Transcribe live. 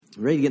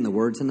Ready to get in the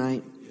Word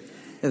tonight?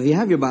 If you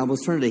have your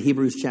Bibles, turn to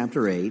Hebrews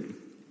chapter 8.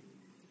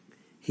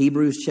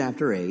 Hebrews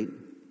chapter 8.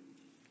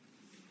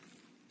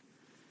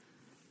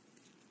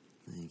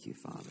 Thank you,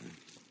 Father.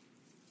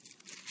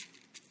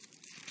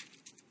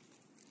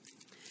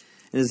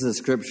 This is a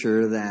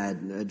scripture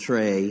that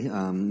Trey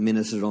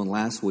ministered on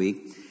last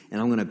week,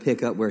 and I'm going to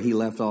pick up where he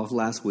left off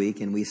last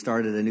week. And we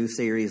started a new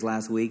series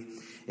last week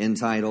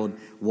entitled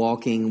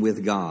Walking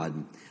with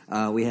God.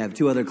 We have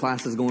two other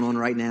classes going on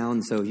right now,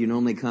 and so if you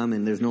normally come,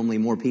 and there's normally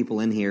more people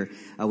in here,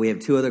 we have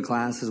two other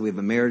classes. We have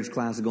a marriage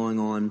class going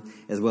on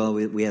as well.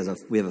 We have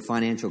a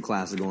financial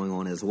class going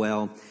on as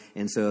well.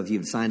 And so if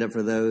you've signed up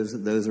for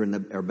those are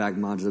in our back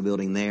modular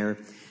building there.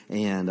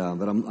 And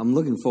but I'm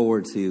looking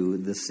forward to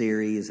the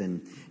series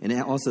and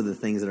also the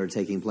things that are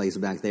taking place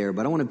back there.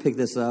 But I want to pick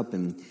this up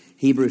in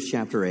Hebrews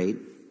chapter 8.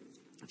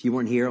 If you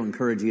weren't here, I'll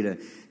encourage you to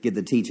get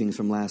the teachings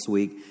from last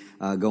week.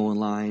 Go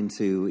online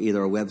to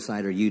either our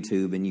website or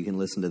YouTube, and you can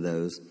listen to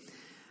those.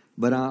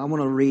 But I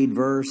want to read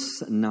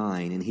verse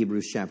 9 in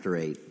Hebrews chapter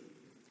 8.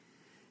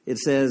 It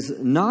says,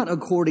 "Not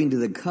according to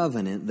the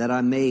covenant that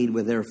I made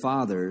with their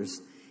fathers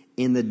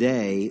in the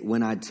day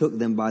when I took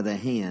them by the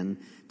hand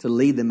to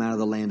lead them out of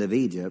the land of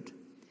Egypt,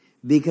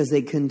 because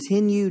they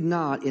continued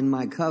not in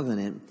my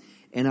covenant,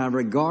 and I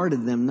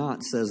regarded them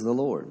not, says the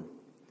Lord."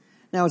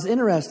 Now it's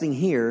interesting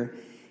here.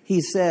 He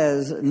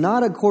says,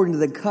 "Not according to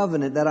the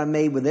covenant that I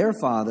made with their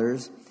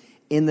fathers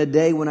in the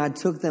day when I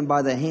took them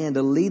by the hand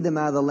to lead them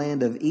out of the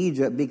land of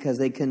Egypt, because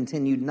they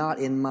continued not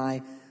in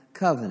my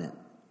covenant."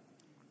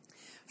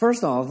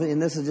 First off, and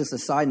this is just a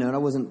side note, I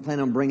wasn't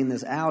planning on bringing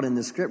this out in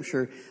the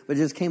scripture, but it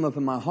just came up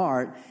in my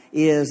heart,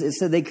 is it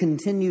said they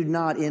continued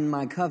not in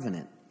my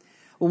covenant.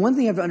 Well, one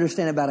thing you have to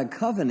understand about a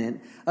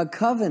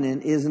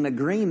covenant is an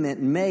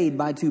agreement made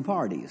by two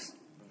parties.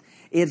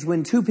 It's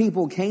when two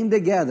people came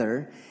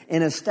together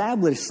and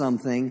established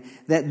something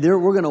that we're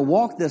going to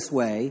walk this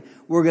way,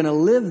 we're going to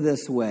live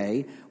this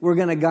way, we're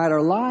going to guide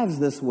our lives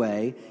this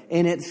way.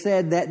 And it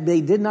said that they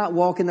did not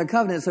walk in the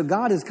covenant. So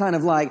God is kind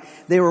of like,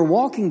 they were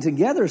walking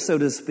together, so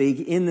to speak,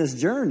 in this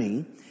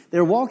journey.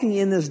 They're walking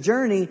in this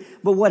journey,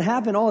 but what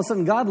happened, all of a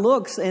sudden God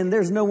looks and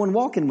there's no one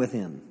walking with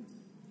him.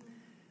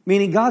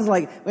 Meaning God's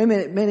like, wait a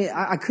minute,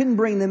 I couldn't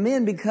bring them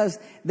in because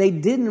they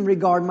didn't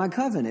regard my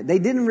covenant. They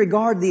didn't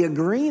regard the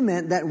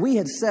agreement that we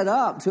had set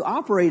up to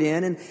operate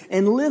in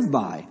and live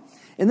by.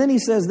 And then he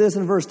says this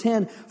in verse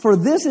 10, "For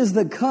this is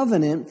the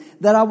covenant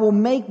that I will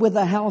make with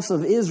the house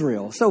of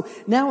Israel." So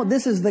now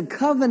this is the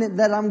covenant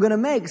that I'm going to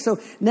make. So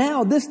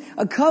now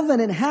a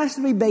covenant has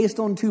to be based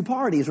on two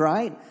parties,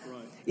 right?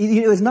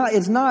 You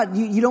know,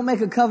 you don't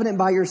make a covenant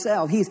by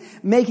yourself. He's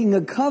making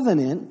a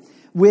covenant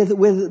with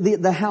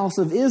the house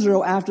of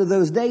Israel after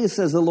those days,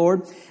 says the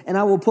Lord, "And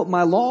I will put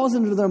my laws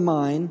into their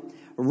mind,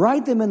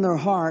 write them in their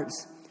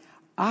hearts.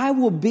 I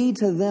will be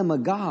to them a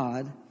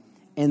God,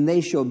 and they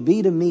shall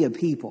be to me a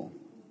people."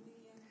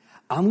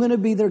 I'm going to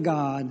be their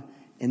God,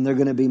 and they're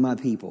going to be my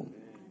people.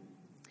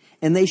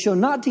 "And they shall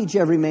not teach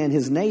every man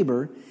his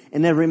neighbor,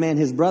 and every man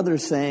his brother,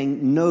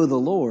 saying, 'Know the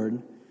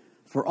Lord,'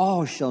 for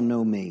all shall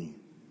know me."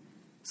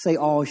 Say,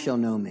 all shall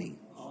know me.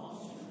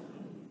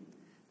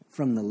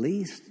 From the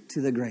least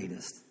to the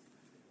greatest.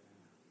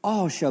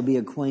 All shall be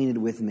acquainted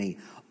with me.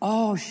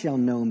 All shall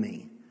know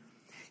me.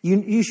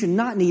 You should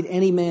not need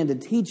any man to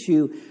teach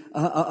you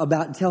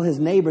tell his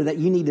neighbor that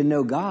you need to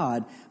know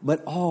God,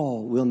 but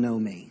all will know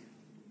me.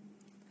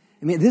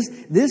 I mean,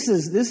 this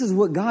is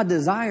what God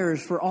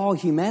desires for all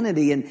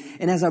humanity. And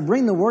as I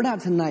bring the word out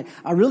tonight,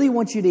 I really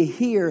want you to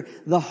hear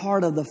the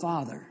heart of the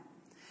Father.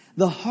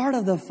 The heart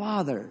of the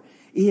Father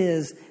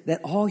is that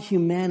all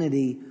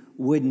humanity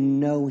would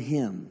know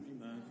him.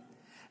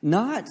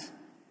 Not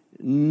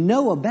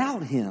know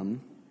about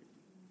him,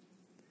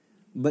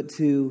 but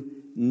to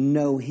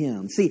know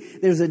him. See,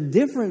 there's a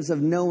difference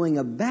of knowing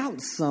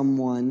about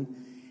someone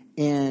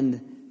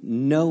and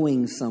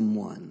knowing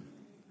someone.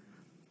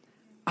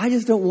 I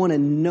just don't want to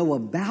know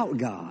about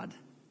God.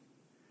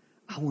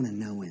 I want to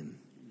know him.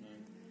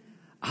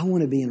 I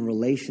want to be in a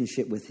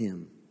relationship with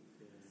him.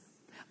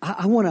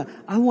 I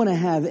want to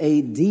have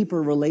a deeper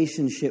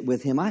relationship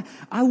with him. I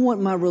want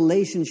my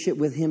relationship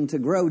with him to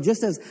grow.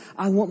 Just as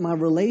I want my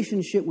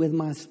relationship with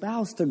my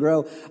spouse to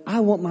grow, I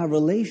want my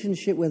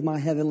relationship with my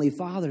Heavenly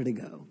Father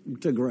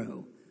to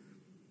grow.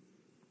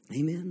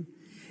 Amen.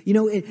 You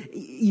know,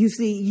 you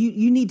see,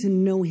 you need to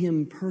know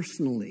him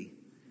personally.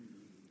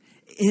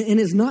 And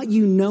it's not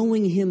you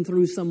knowing him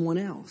through someone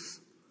else.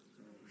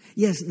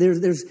 Yes,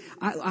 there's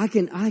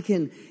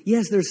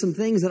some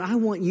things that I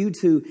want you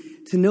to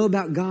know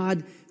about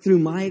God through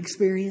my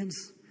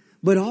experience.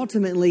 But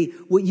ultimately,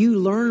 what you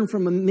learn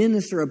from a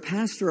minister, a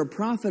pastor, a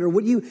prophet, or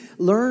what you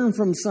learn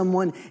from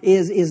someone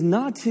is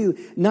not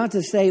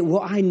to say,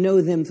 well, I know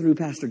them through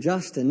Pastor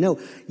Justin. No,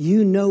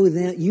 you know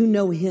them, you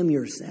know him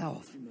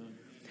yourself.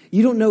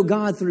 You don't know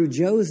God through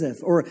Joseph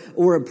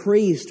or a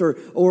priest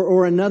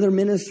or another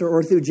minister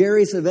or through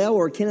Jerry Savelle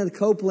or Kenneth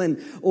Copeland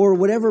or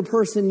whatever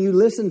person you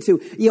listen to.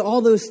 Yeah,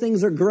 all those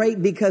things are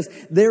great because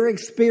their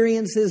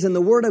experiences and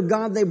the Word of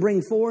God they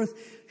bring forth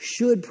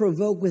should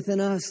provoke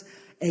within us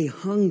a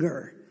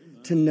hunger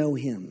to know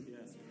Him.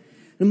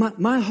 And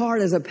my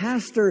heart as a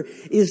pastor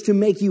is to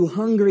make you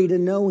hungry to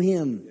know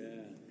Him.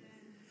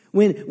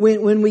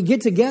 When we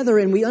get together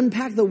and we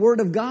unpack the Word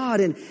of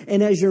God, and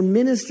as you're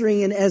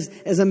ministering and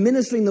as I'm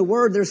ministering the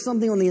Word, there's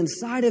something on the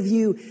inside of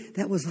you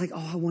that was like,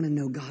 oh, I want to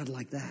know God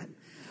like that.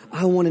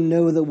 I want to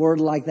know the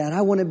Word like that.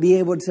 I want to be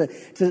able to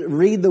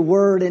read the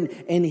Word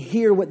and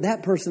hear what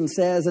that person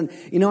says. And,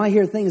 I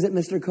hear things that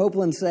Mr.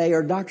 Copeland say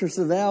or Dr.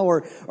 Savelle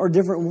or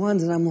different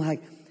ones, and I'm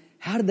like,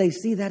 how did they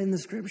see that in the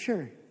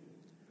Scripture?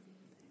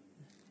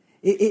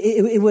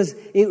 It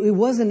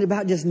wasn't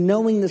about just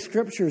knowing the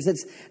Scriptures.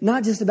 It's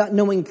not just about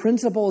knowing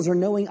principles or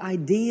knowing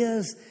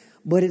ideas,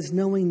 but it's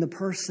knowing the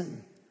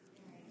person.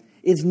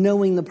 It's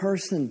knowing the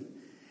person.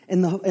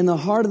 And the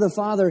heart of the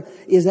Father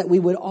is that we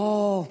would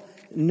all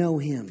know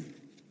Him.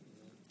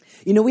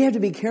 We have to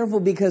be careful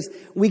because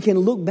we can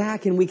look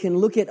back and we can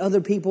look at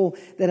other people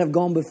that have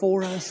gone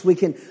before us. We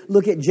can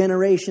look at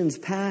generations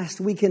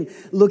past. We can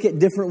look at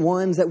different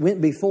ones that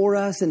went before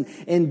us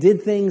and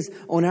did things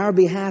on our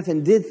behalf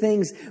and did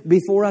things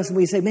before us. And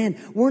we say,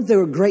 man, weren't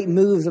there great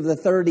moves of the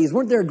 30s?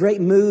 Weren't there great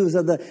moves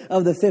of the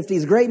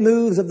 50s? Great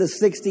moves of the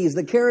 60s?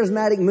 The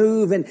charismatic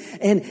move.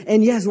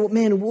 And yes, well,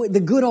 man,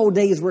 the good old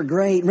days were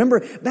great. Remember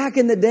back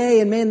in the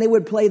day, and man, they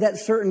would play that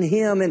certain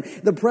hymn and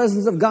the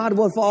presence of God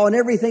would fall and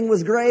everything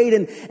was great.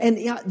 And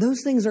yeah,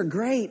 those things are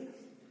great.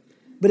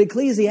 But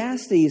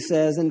Ecclesiastes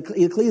says, in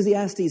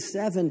Ecclesiastes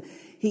 7,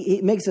 he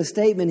makes a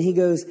statement. He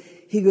goes,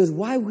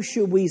 why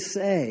should we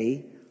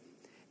say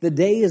the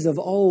days of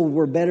old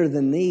were better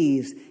than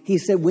these? He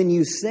said, when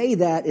you say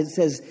that, it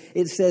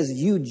says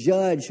you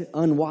judge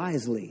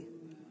unwisely.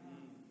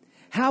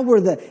 How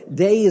were the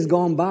days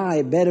gone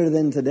by better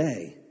than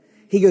today?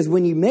 He goes,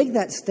 when you make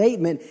that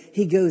statement,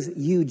 he goes,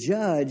 you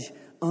judge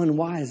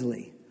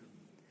unwisely.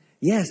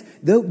 Yes,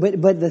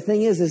 but the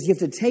thing is you have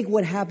to take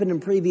what happened in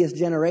previous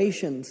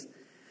generations.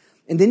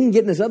 And then you can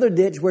get in this other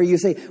ditch where you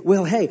say,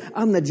 well, hey,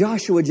 I'm the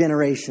Joshua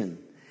generation.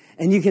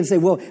 And you can say,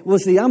 well,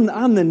 see, I'm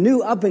the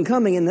new up and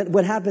coming. And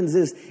what happens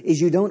is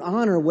you don't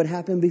honor what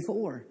happened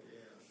before.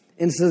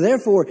 And so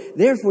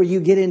therefore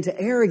you get into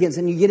arrogance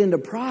and you get into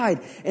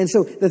pride. And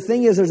so the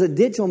thing is there's a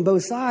ditch on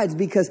both sides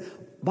because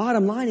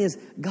bottom line is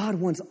God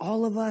wants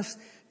all of us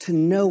to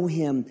know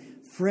Him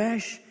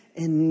fresh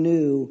and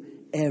new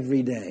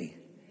every day.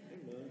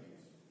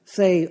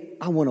 Say,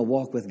 I want to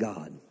walk with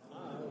God.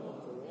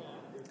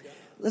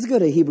 Let's go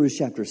to Hebrews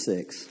chapter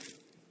 6.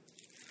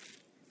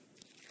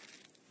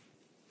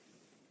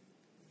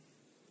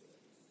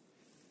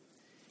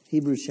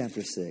 Hebrews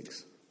chapter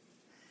 6.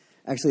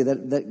 Actually,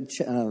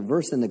 that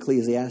verse in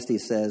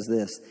Ecclesiastes says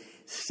this.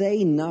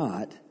 Say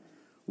not,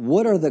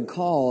 what are the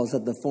cause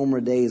that the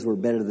former days were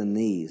better than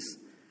these?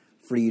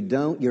 For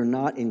you're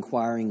not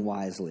inquiring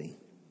wisely.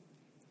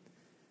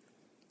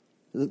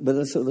 But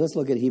let's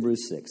look at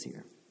Hebrews 6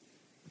 here.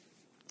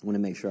 I want to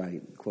make sure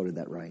I quoted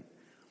that right.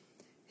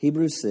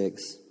 Hebrews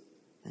 6.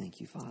 Thank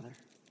you, Father.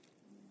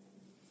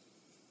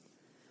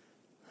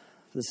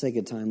 For the sake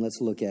of time,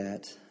 let's look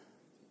at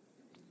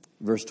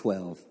verse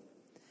 12.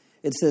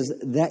 It says,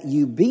 that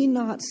you be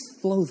not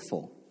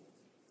slothful,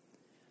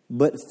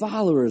 but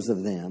followers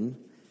of them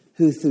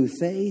who through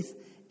faith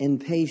and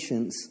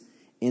patience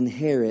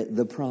inherit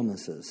the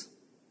promises.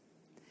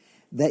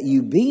 That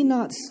you be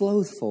not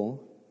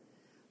slothful,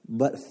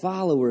 but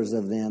followers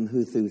of them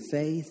who through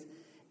faith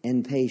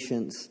and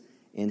patience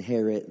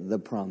inherit the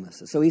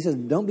promises. So he says,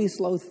 don't be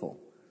slothful.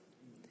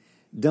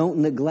 Don't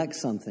neglect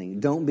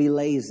something. Don't be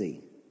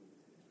lazy.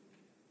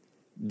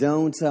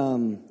 Don't,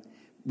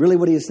 really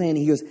what he was saying,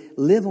 he goes,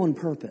 live on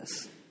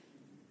purpose.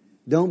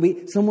 Don't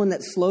be, someone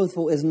that's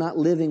slothful is not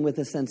living with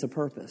a sense of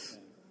purpose.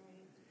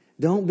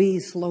 Don't be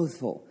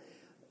slothful,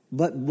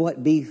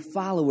 but be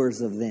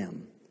followers of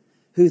them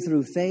who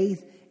through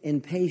faith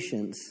and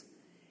patience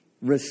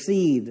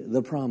received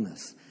the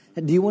promise.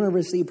 Do you want to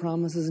receive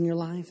promises in your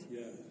life?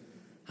 Yeah.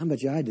 I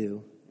bet you I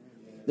do.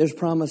 There's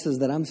promises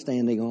that I'm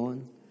standing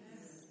on.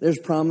 There's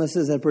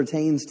promises that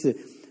pertains to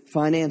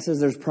finances.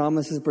 There's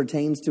promises that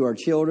pertains to our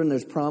children.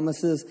 There's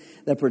promises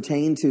that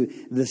pertain to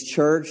this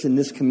church and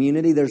this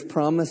community. There's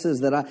promises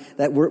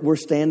that we're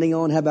standing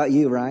on. How about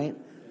you, right?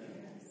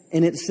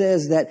 And it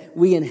says that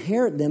we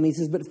inherit them. He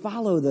says, but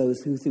follow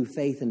those who through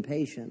faith and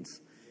patience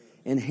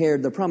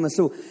inherit the promise.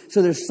 So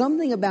there's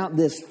something about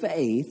this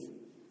faith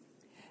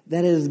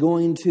that is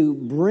going to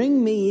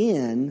bring me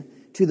in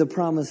to the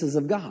promises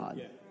of God.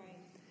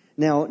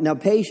 Yeah. Now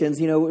patience,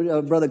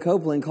 Brother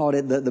Copeland called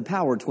it the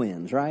power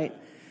twins, right?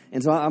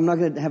 And so I'm not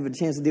going to have a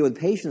chance to deal with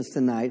patience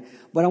tonight,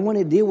 but I want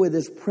to deal with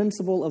this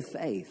principle of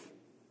faith.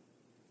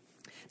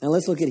 Now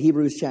let's look at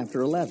Hebrews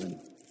chapter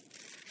 11.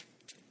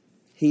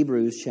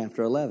 Hebrews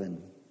chapter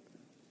 11.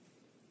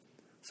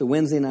 So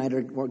Wednesday night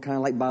are kind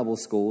of like Bible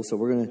school, so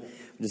we're going to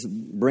just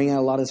bring out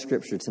a lot of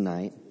scripture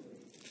tonight.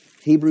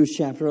 Hebrews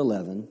chapter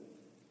 11.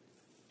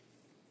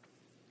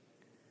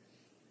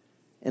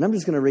 And I'm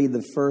just going to read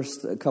the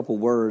first couple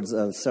words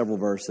of several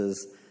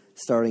verses,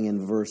 starting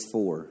in verse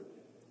 4.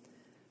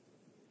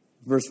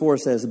 Verse 4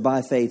 says,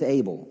 by faith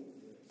Abel.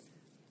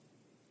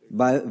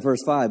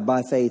 Verse 5,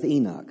 by faith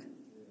Enoch.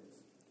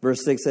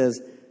 Verse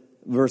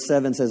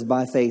 7 says,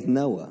 by faith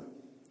Noah.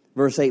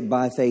 Verse 8,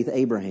 by faith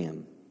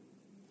Abraham.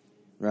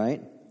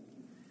 Right?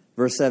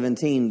 Verse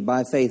 17,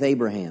 by faith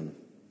Abraham.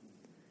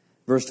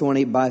 Verse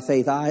 20, by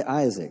faith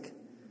Isaac.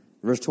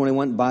 Verse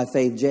 21, by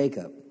faith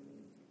Jacob.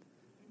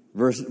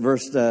 Verse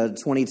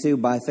 22,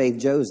 by faith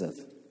Joseph.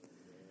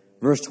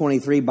 Verse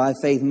 23, by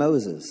faith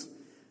Moses.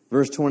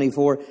 Verse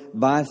 24,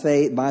 by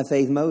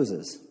faith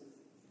Moses.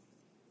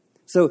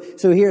 So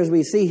here, as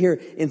we see here,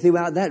 and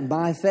throughout that,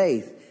 by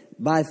faith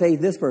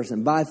this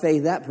person, by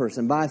faith that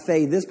person, by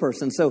faith this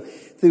person. So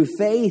through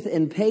faith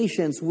and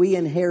patience, we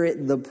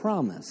inherit the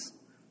promise.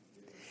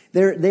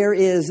 There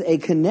is a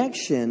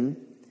connection.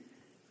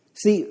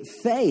 See,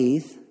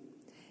 faith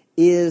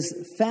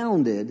is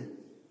founded.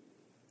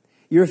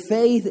 Your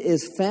faith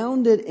is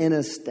founded and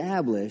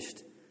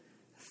established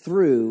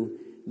through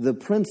the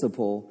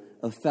principle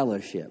of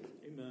fellowship.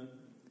 Amen.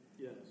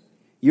 Yes.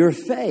 Your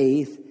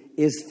faith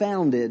is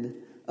founded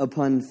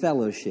upon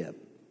fellowship.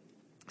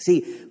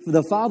 See,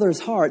 the Father's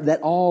heart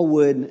that all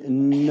would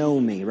know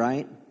me,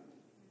 right?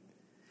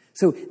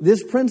 So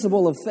this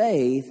principle of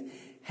faith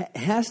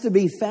has to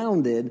be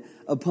founded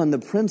upon the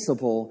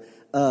principle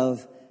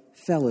of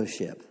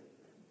fellowship.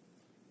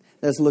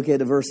 Let's look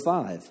at verse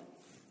 5.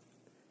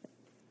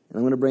 And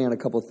I'm going to bring out a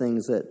couple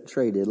things that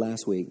Trey did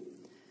last week.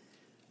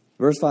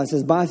 Verse 5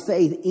 says, by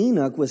faith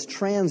Enoch was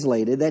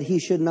translated that he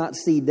should not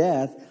see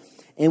death,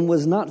 and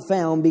was not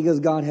found because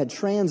God had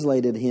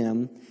translated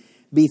him.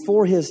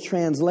 Before his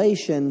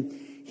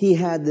translation, he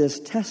had this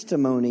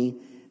testimony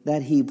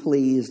that he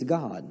pleased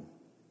God.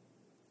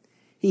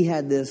 He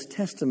had this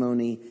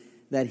testimony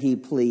that he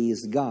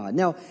pleased God.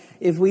 Now,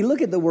 if we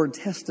look at the word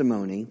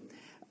testimony,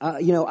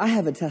 I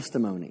have a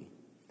testimony.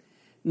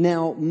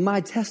 Now,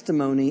 my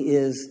testimony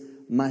is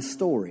my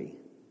story.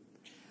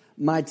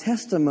 My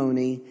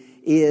testimony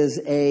is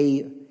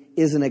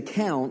an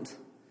account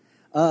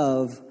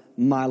of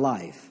my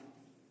life.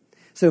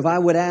 So if I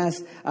would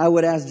ask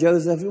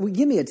Joseph, well,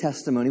 give me a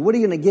testimony. What are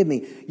you going to give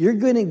me? You're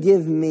going to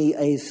give me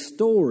a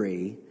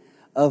story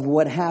of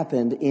what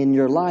happened in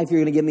your life. You're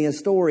going to give me a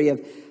story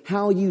of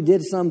how you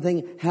did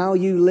something, how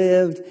you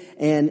lived,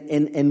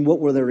 and what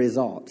were the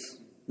results.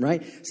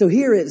 Right? So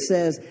here it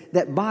says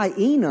that by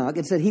Enoch,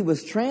 it said he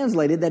was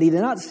translated, that he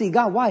did not see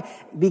God. Why?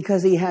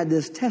 Because he had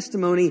this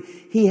testimony.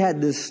 He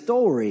had this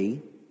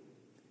story.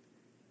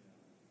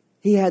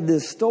 He had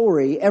this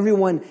story.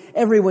 Everyone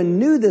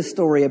knew this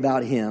story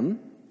about him.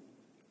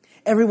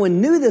 Everyone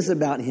knew this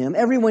about him.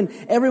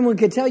 Everyone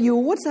could tell you,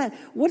 what's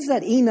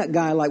that Enoch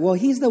guy like? Well,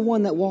 he's the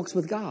one that walks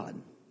with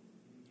God.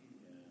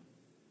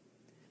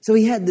 So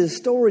he had this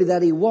story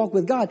that he walked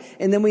with God.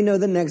 And then we know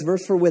the next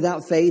verse, for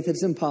without faith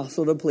it's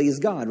impossible to please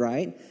God,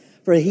 right?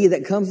 For he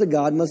that comes to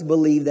God must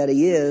believe that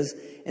he is,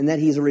 and that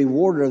he's a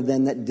rewarder of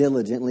them that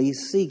diligently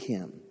seek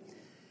him.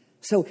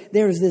 So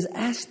there's this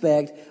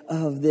aspect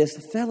of this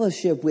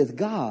fellowship with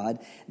God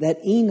that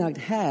Enoch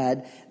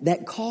had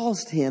that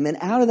caused him, and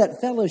out of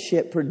that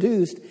fellowship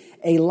produced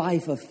a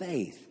life of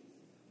faith.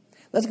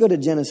 Let's go to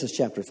Genesis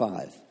chapter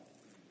 5.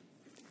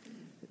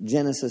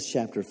 Genesis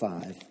chapter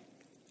 5.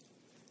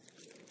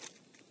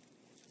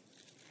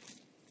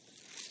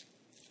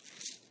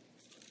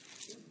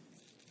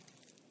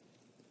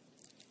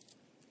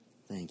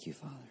 Thank you,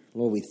 Father.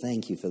 Lord, we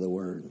thank you for the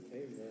word.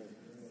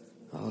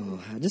 Oh,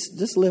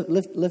 just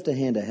lift a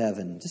hand to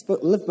heaven. Just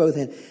lift both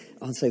hands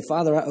and say,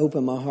 Father, I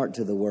open my heart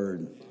to the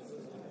word.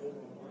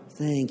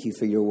 Thank you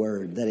for your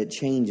word, that it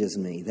changes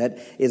me, that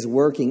is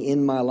working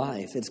in my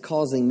life. It's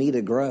causing me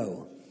to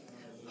grow.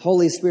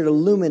 Holy Spirit,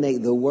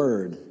 illuminate the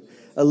word.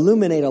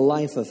 Illuminate a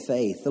life of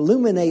faith.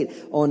 Illuminate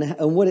on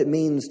what it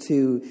means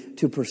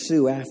to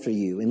pursue after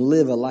you and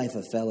live a life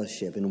of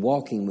fellowship and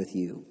walking with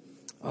you.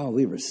 Oh,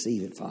 we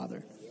receive it,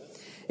 Father.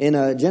 In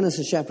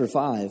Genesis chapter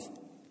 5,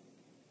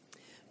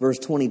 verse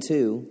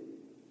 22,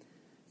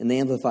 in the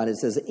Amplified, it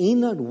says,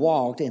 Enoch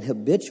walked in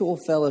habitual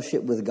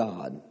fellowship with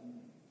God.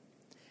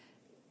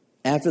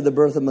 After the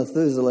birth of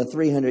Methuselah,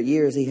 300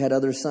 years, he had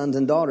other sons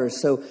and daughters.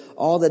 So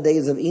all the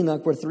days of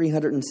Enoch were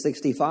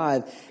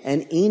 365.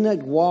 And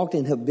Enoch walked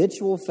in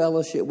habitual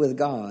fellowship with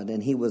God,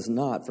 and he was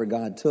not, for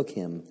God took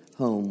him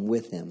home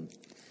with him.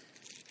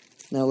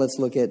 Now let's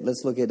look at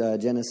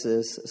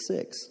Genesis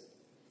 6,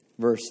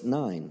 verse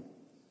 9.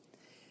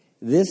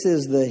 This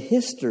is the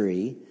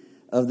history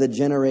of the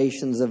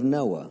generations of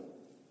Noah.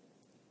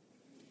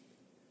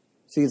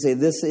 So you can say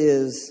this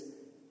is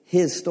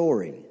his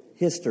story,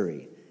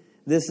 history.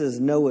 This is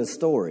Noah's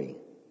story.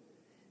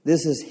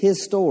 This is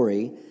his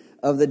story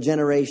of the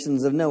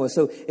generations of Noah.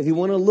 So if you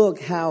want to look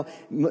how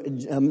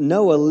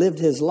Noah lived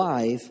his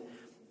life,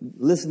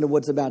 listen to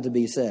what's about to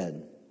be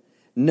said.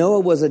 Noah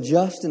was a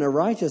just and a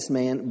righteous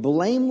man,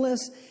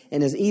 blameless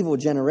in his evil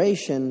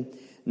generation.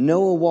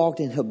 Noah walked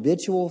in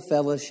habitual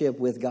fellowship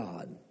with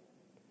God.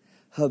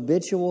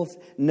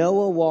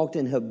 Noah walked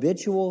in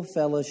habitual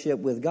fellowship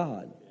with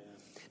God.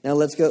 Now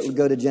let's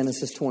go to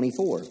Genesis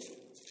 24.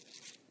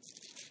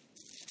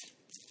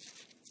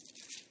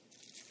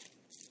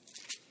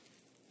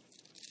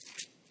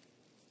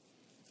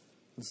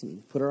 Let's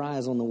put our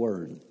eyes on the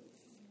Word.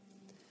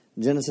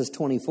 Genesis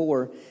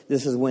 24,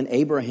 this is when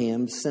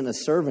Abraham sent a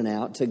servant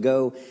out to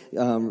go,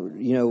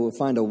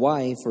 find a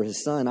wife for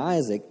his son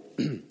Isaac.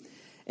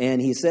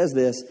 And he says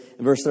this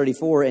in verse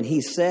 34, and he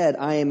said,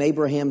 I am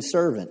Abraham's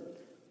servant,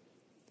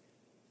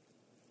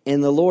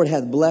 and the Lord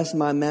hath blessed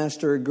my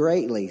master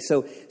greatly.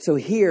 So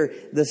here,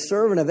 the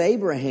servant of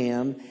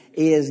Abraham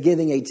is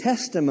giving a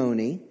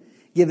testimony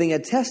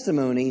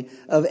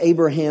of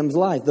Abraham's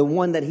life, the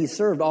one that he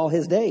served all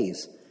his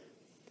days.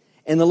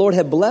 And the Lord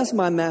had blessed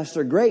my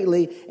master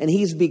greatly, and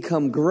he's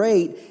become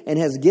great, and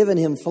has given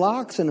him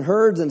flocks and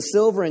herds and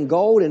silver and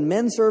gold and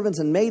men servants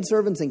and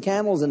maidservants and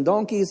camels and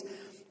donkeys.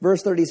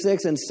 Verse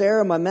 36, and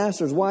Sarah, my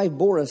master's wife,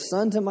 bore a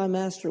son to my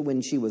master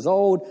when she was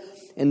old,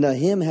 and to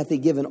him hath he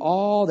given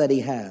all that he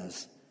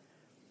has.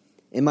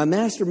 And my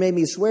master made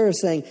me swear,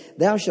 saying,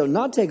 thou shalt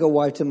not take a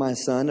wife to my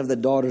son of the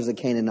daughters of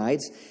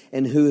Canaanites,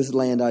 in whose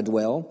land I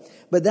dwell,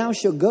 but thou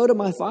shalt go to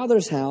my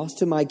father's house,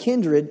 to my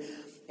kindred,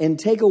 and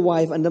take a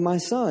wife unto my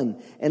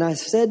son. And I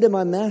said to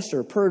my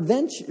master,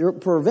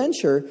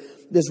 peradventure,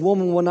 this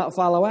woman will not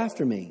follow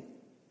after me.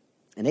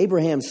 And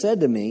Abraham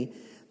said to me,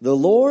 the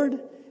Lord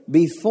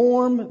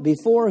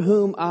before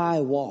whom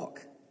I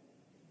walk.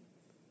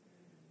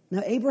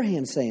 Now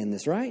Abraham's saying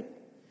this, right?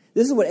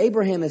 This is what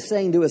Abraham is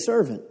saying to a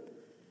servant.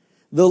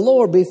 The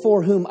Lord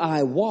before whom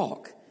I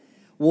walk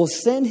will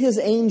send his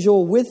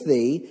angel with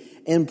thee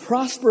and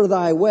prosper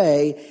thy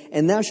way,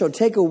 and thou shalt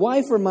take a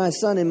wife for my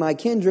son and my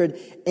kindred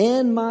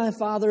and my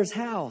father's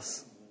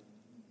house.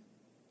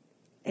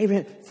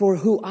 Abraham, for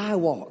who I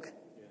walk.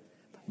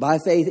 By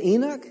faith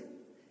Enoch,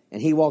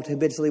 and he walked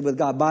habitually with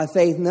God. By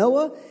faith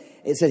Noah,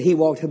 it said he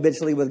walked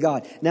habitually with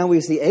God. Now we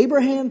see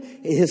Abraham,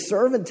 his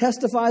servant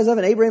testifies of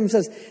it. And Abraham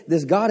says,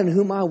 this God in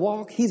whom I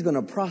walk, he's going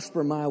to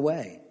prosper my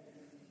way.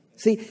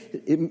 See,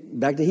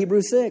 back to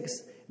Hebrews 6.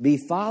 Be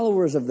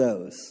followers of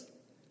those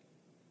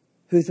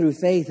who through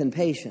faith and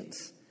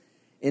patience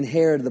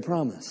inherit the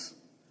promise.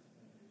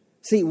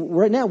 See,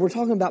 right now we're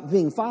talking about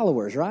being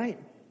followers, right?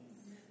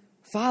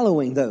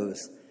 Following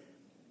those.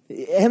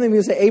 How many of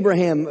you say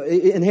Abraham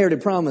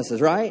inherited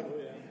promises, right?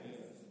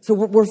 So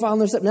we're following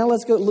this up. Now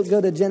let's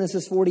go to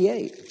Genesis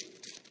 48.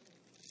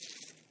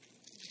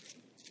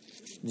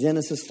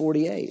 Genesis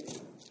 48.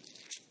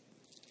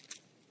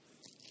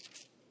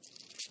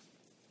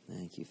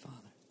 Thank you, Father.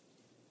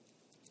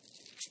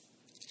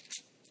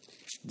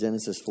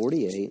 Genesis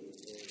 48,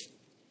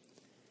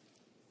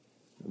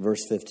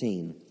 verse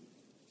 15.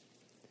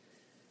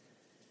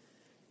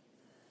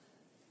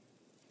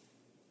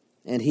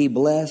 And he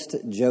blessed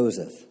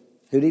Joseph.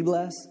 Who did he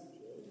bless?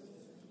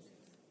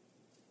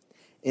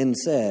 And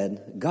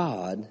said,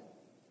 God,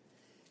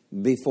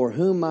 before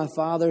whom my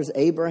fathers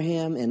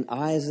Abraham and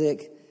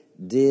Isaac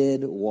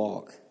did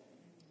walk,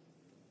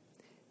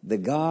 the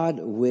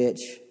God which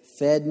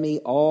fed me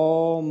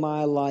all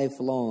my life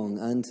long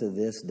unto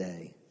this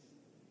day.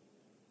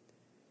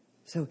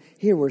 So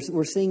here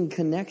we're seeing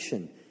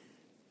connection.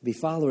 Be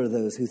follower of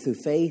those who through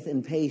faith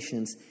and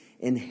patience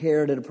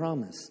inherited a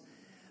promise.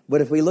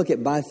 But if we look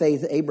at by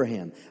faith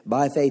Abraham,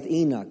 by faith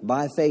Enoch,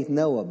 by faith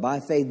Noah, by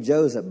faith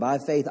Joseph, by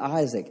faith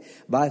Isaac,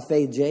 by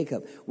faith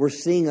Jacob, we're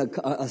seeing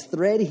a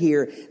thread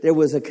here. There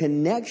was a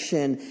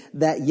connection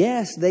that,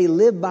 yes, they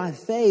lived by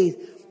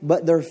faith,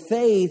 but their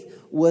faith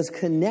was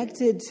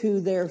connected to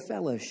their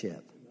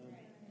fellowship.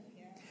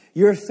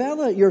 Your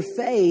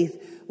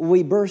faith will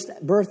be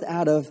birthed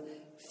out of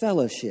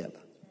fellowship.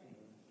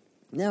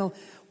 Now,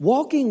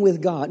 walking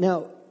with God.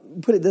 Now,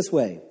 put it this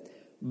way.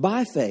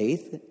 By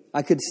faith,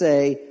 I could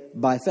say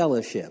by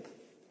fellowship.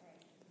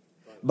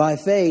 By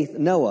faith,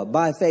 Noah.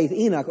 By faith,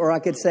 Enoch. Or I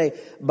could say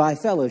by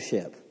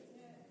fellowship.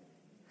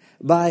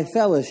 By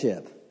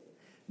fellowship.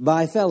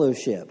 By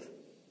fellowship.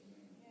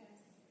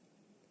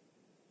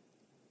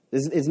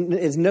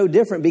 It's no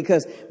different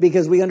because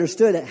we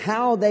understood that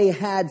how they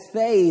had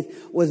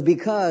faith was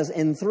because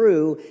and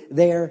through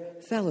their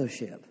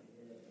fellowship.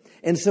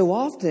 And so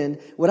often,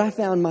 what I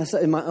found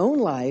myself in my own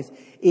life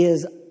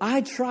is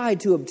I tried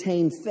to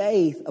obtain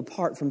faith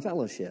apart from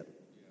fellowship.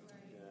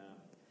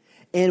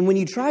 And when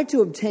you try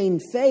to obtain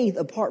faith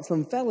apart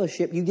from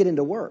fellowship, you get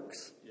into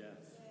works.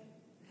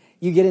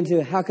 You get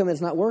into, how come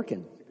it's not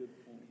working?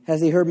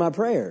 Has he heard my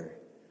prayer?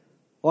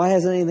 Why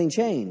hasn't anything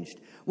changed?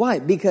 Why?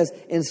 Because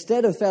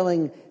instead of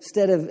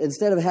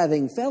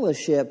having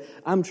fellowship,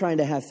 I'm trying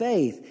to have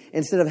faith.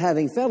 Instead of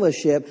having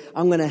fellowship,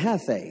 I'm going to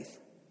have faith.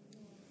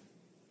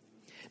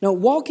 Now,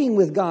 walking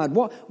with God,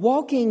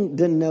 walking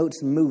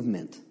denotes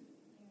movement.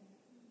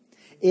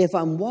 If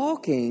I'm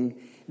walking,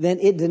 then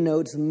it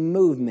denotes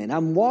movement.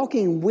 I'm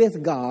walking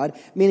with God,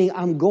 meaning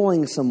I'm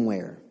going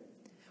somewhere.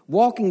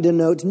 Walking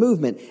denotes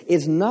movement.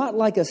 It's not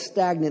like a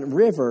stagnant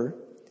river,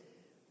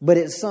 but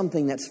it's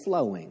something that's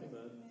flowing.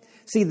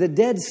 See, the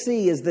Dead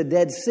Sea is the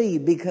Dead Sea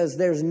because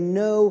there's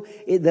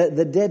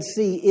the Dead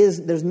Sea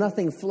there's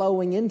nothing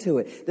flowing into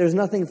it. There's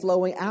nothing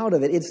flowing out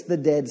of it. It's the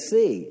Dead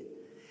Sea.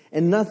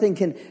 And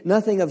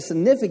nothing of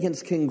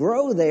significance can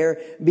grow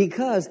there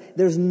because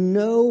there's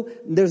no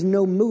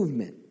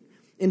movement.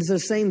 And it's the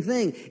same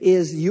thing,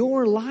 is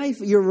your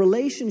life, your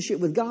relationship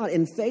with God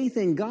and faith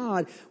in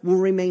God will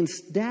remain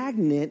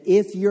stagnant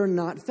if you're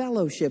not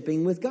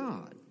fellowshipping with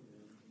God.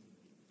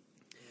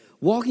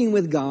 Walking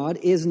with God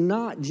is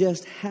not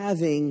just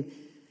having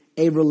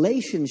a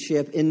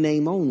relationship in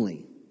name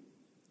only.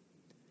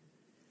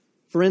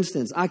 For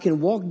instance, I can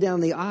walk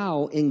down the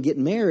aisle and get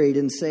married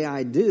and say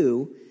I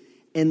do,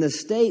 and the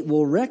state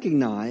will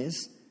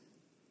recognize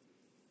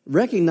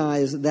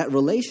that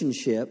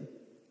relationship,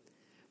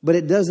 but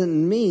it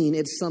doesn't mean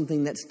it's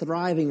something that's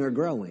thriving or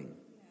growing.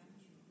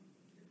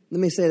 Let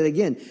me say that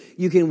again.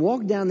 You can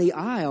walk down the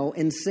aisle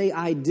and say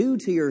I do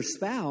to your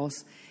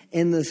spouse,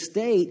 and the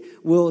state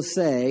will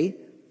say,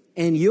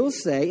 and you'll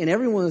say, and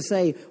everyone will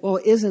say, well,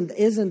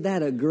 isn't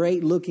that a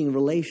great looking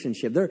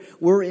relationship?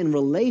 We're in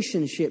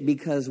relationship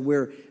because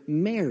we're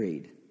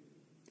married.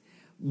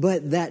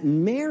 But that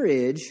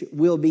marriage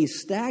will be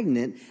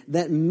stagnant,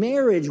 that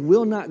marriage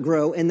will not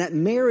grow, and that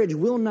marriage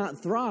will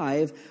not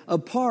thrive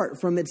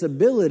apart from its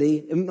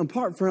ability,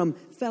 apart from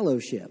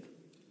fellowship.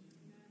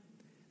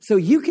 So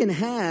you can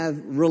have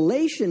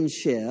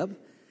relationship.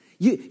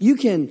 You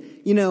can,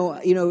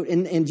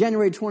 in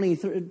January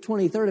 23rd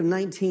of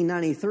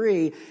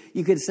 1993,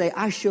 you could say,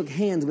 I shook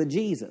hands with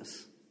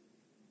Jesus.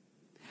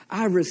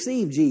 I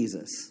received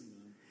Jesus.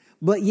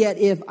 But yet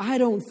if I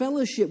don't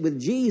fellowship with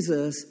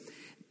Jesus,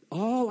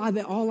 all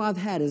I've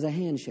had is a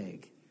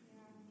handshake.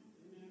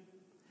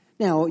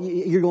 Now,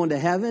 you're going to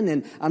heaven,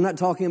 and I'm not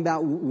talking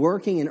about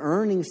working and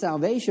earning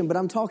salvation, but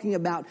I'm talking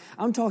about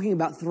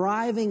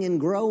thriving and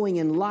growing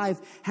in life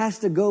has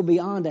to go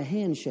beyond a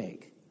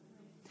handshake.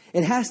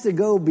 It has to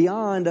go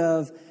beyond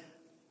of,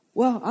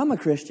 well, I'm a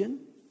Christian.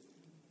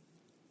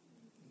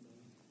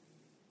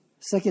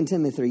 2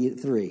 Timothy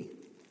 3.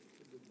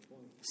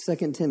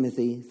 2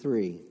 Timothy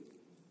 3.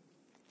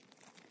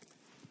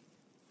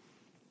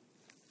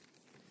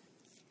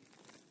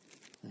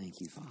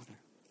 Thank you, Father.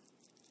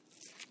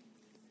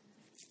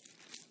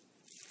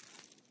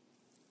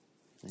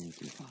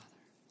 Thank you, Father.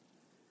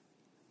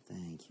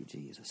 Thank you,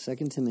 Jesus. 2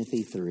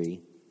 Timothy 3.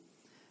 I'm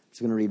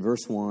just going to read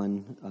verse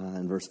 1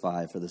 and verse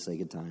 5 for the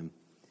sake of time.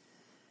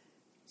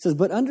 It says,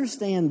 but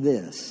understand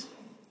this,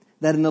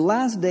 that in the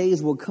last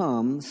days will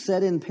come,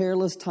 set in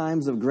perilous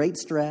times of great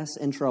stress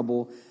and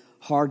trouble,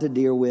 hard to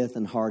deal with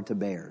and hard to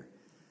bear.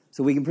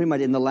 So we can pretty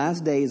much, in the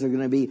last days,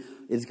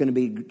 it's going to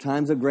be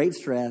times of great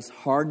stress,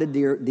 hard to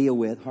deal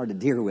with, and hard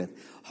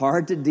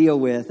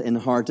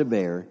to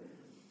bear.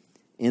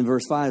 In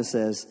verse 5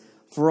 says,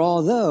 for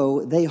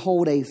although they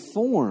hold a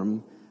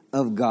form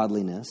of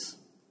godliness,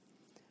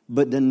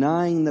 but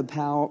denying the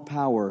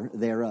power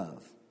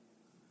thereof.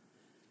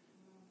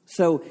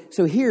 So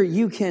here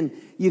you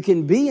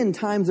can be in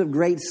times of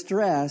great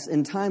stress,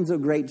 in times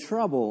of great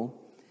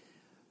trouble,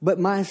 but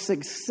my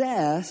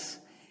success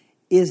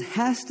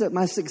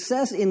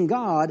in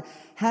God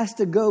has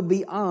to go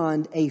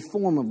beyond a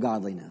form of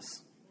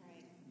godliness.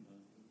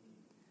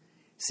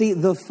 See,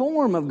 the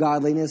form of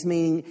godliness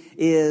meaning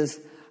is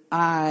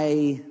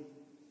I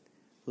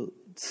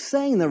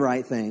saying the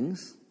right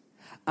things,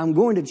 I'm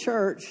going to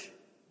church,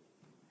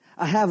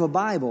 I have a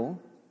Bible,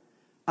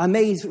 I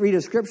may read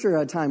a scripture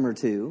a time or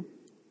two,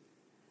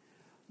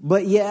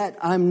 but yet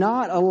I'm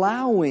not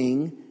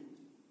allowing.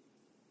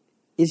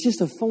 It's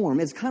just a form.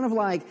 It's kind of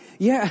like,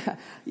 I can't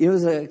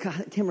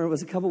remember, it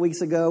was a couple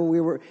weeks ago.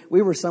 We were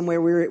somewhere.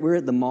 We were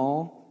at the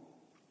mall,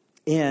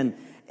 and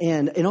all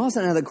of a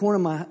sudden, out of the corner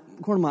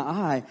of my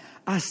eye,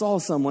 I saw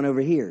someone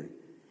over here,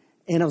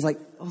 and I was like,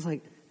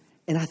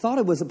 and I thought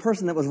it was a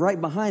person that was right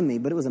behind me,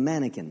 but it was a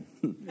mannequin.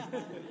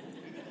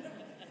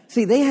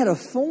 See, they had a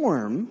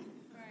form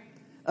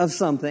of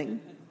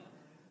something,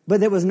 but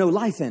there was no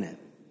life in it.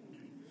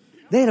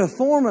 They had a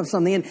form of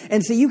something.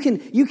 And so you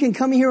can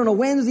come here on a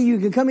Wednesday, you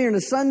can come here on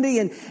a Sunday,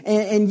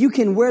 and you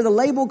can wear the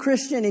label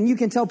Christian, and you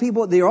can tell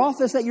people at your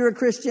office that you're a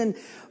Christian.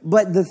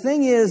 But the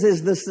thing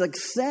is the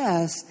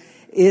success,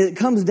 it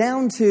comes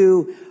down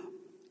to,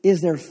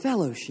 is there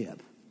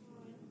fellowship?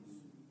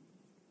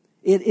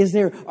 Is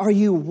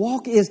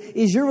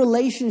your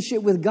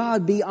relationship with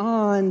God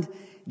beyond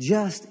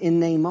just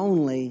in name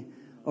only,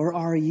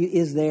 or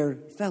is there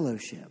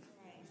fellowship?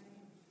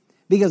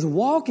 Because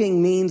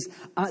walking means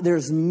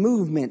there's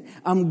movement.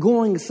 I'm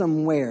going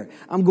somewhere.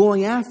 I'm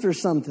going after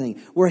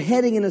something. We're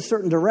heading in a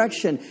certain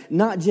direction,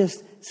 not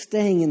just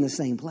staying in the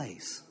same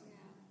place.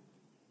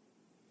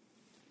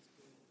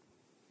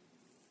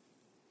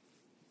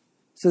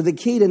 So the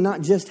key to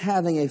not just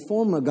having a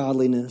form of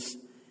godliness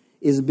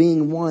is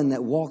being one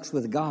that walks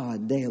with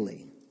God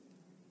daily.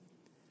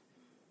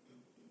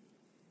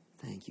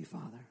 Thank you,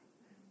 Father.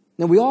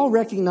 Now, we all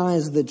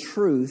recognize the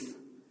truth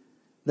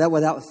that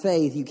without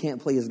faith, you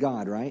can't please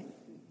God, right?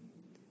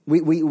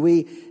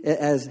 We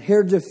as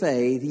heritage of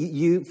faith,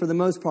 you, for the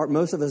most part,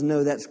 most of us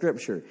know that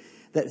scripture,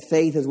 that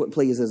faith is what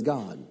pleases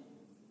God.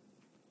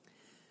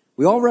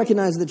 We all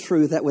recognize the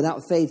truth that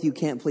without faith, you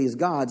can't please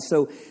God.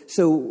 So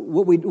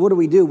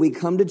what do? We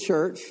come to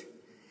church,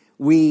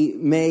 we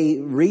may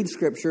read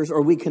scriptures,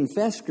 or we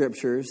confess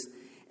scriptures,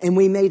 and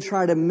we may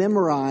try to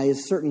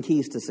memorize certain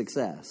keys to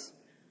success.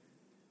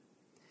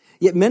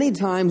 Yet many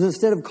times,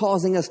 instead of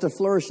causing us to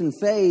flourish in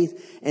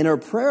faith and our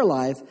prayer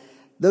life,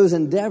 those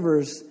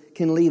endeavors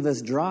can leave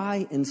us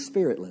dry and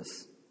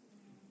spiritless.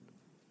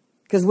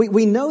 Because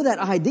we know that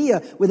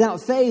idea,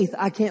 without faith,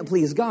 I can't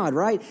please God,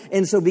 right?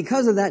 And so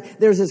because of that,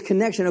 there's this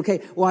connection.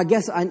 Okay, well, I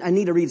guess I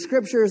need to read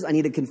scriptures. I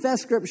need to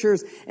confess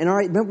scriptures. And all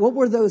right, but what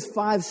were those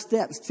 5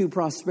 steps to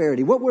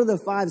prosperity? What were the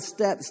 5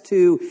 steps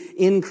to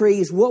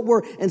increase?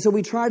 And so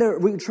we try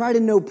to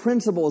know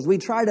principles. We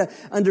try to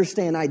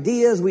understand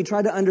ideas. We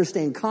try to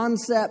understand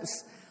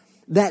concepts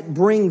that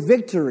bring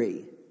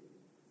victory.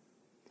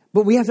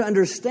 But we have to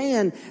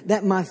understand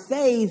that my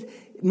faith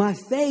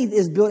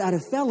is built out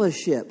of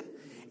fellowship.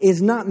 Is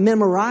not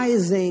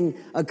memorizing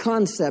a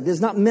concept.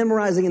 It's not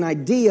memorizing an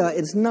idea.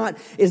 It's not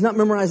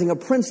memorizing a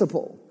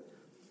principle.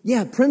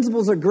 Yeah,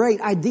 principles are great.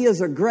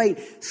 Ideas are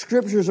great.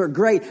 Scriptures are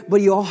great.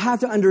 But you all have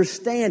to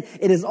understand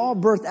it is all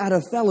birthed out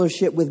of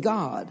fellowship with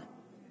God.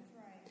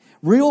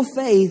 Real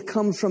faith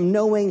comes from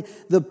knowing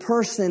the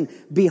person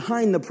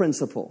behind the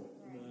principle.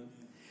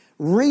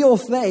 Real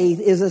faith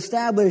is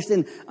established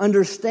in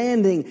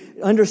understanding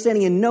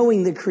and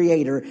knowing the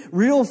Creator.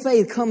 Real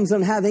faith comes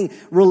from having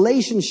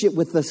relationship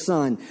with the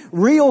Son.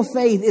 Real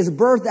faith is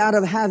birthed out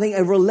of having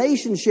a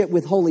relationship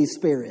with Holy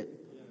Spirit.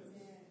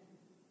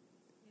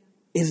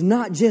 Is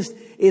not just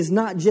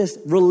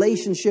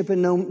relationship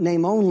in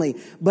name only,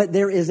 but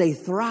there is a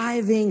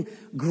thriving,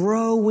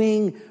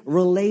 growing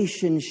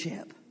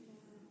relationship.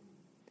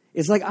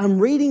 It's like I'm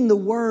reading the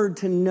Word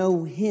to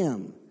know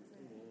Him.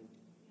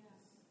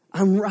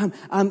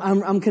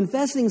 I'm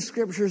confessing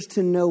scriptures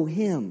to know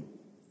Him.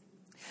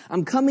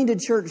 I'm coming to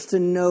church to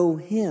know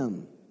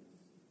Him.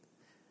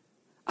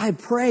 I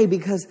pray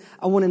because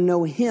I want to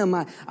know Him.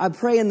 I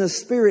pray in the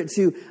Spirit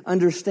to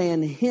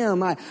understand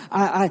Him.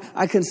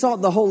 I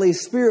consult the Holy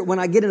Spirit when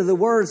I get into the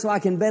Word so I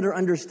can better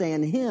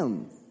understand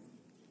Him.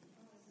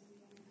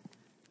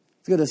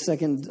 Let's go to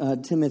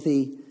 2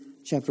 Timothy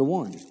chapter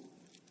 1.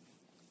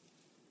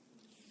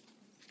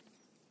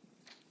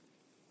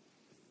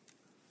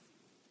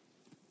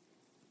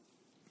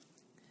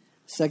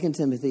 2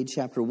 Timothy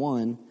chapter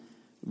 1,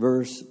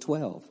 verse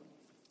 12.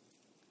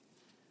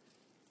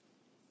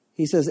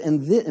 He says,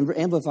 and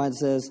Amplified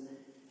says,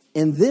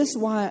 and this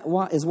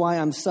is why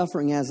I'm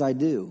suffering as I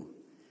do.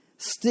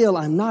 Still,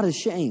 I'm not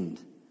ashamed.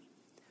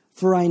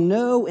 For I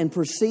know and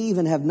perceive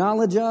and have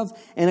knowledge of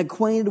and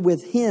acquainted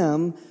with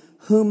Him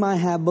whom I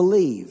have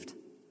believed.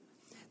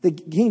 The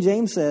King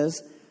James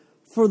says,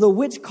 for the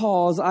which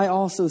cause I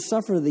also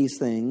suffer these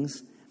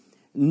things.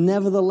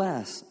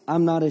 Nevertheless,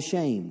 I'm not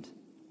ashamed.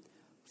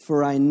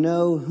 For I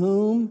know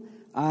whom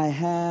I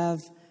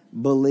have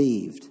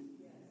believed.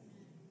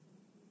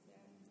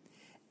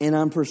 And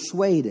I'm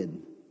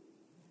persuaded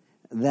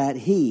that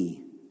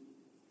He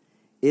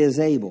is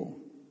able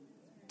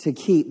to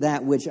keep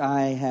that which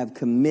I have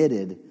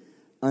committed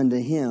unto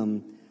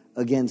Him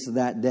against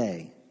that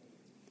day.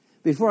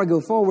 Before I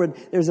go forward,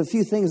 there's a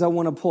few things I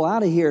want to pull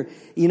out of here.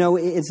 You know,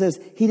 it says,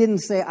 He didn't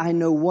say, I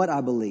know what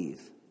I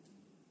believe.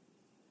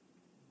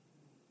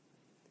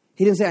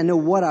 He didn't say, I know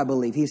what I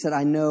believe. He said,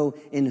 I know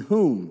in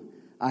whom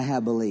I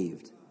have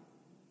believed.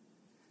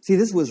 See,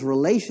 this was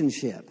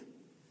relationship.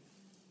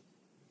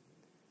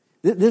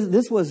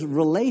 This was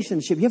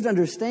relationship. You have to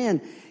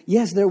understand,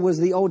 yes, there was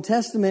the Old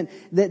Testament,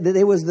 that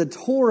there was the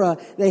Torah,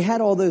 they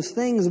had all those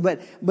things,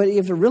 but you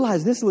have to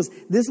realize this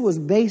was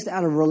based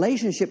out of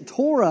relationship.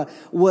 Torah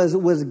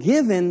was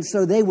given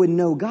so they would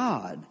know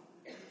God.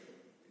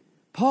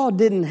 Paul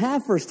didn't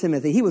have 1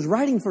 Timothy. He was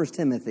writing 1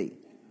 Timothy.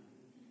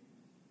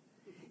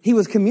 He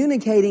was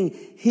communicating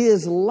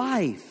his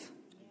life.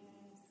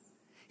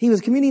 He was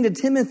communicating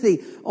to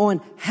Timothy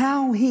on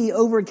how he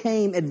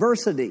overcame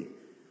adversity.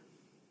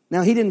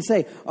 Now, he didn't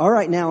say, all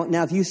right, now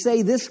if you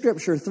say this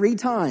scripture 3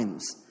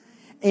 times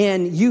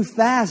and you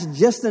fast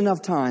just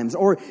enough times,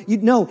 or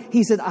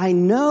he said, I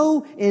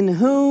know in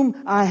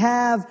whom I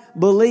have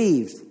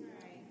believed.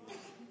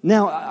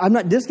 Now, I'm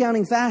not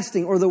discounting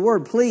fasting or the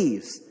word,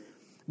 please.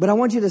 But I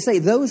want you to say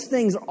those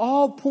things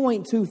all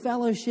point to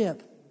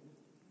fellowship.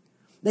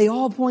 They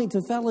all point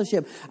to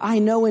fellowship. I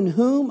know in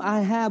whom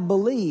I have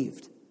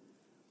believed.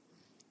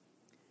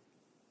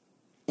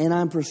 And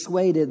I'm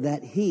persuaded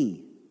that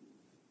He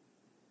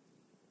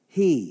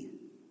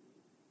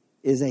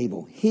is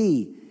able.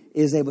 He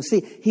is able.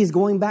 See, he's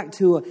going back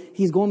to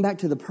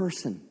the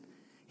person.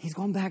 He's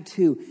going back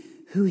to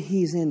who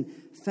He's in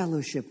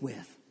fellowship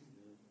with.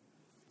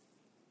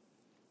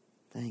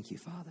 Thank you,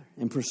 Father.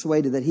 And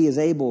persuaded that He is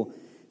able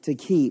to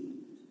keep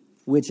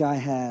which I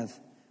have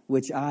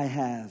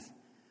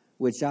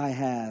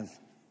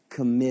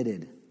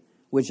committed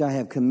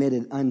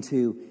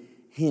unto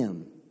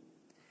Him.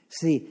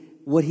 See,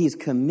 what He's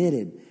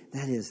committed,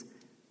 that is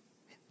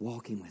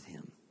walking with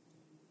Him.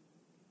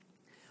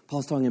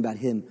 Paul's talking about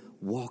him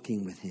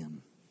walking with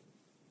Him.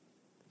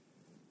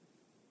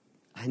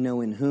 I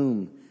know in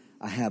whom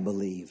I have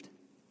believed.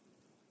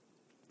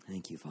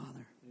 Thank you,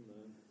 Father.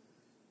 Amen.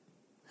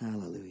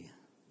 Hallelujah.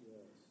 Yes.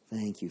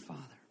 Thank you,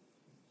 Father.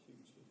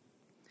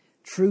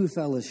 True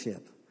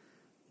fellowship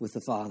with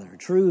the Father,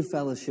 true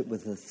fellowship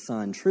with the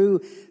Son,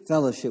 true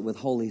fellowship with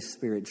Holy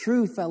Spirit,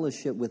 true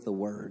fellowship with the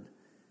Word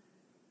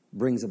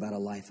brings about a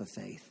life of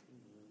faith.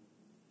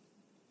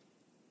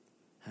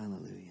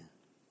 Hallelujah.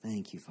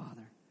 Thank you,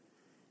 Father.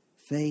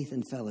 Faith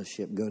and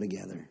fellowship go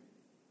together.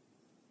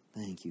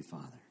 Thank you,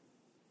 Father.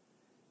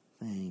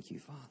 Thank you,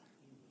 Father.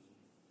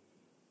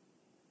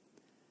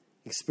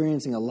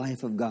 Experiencing a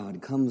life of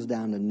God comes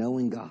down to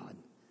knowing God,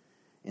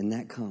 and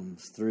that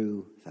comes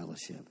through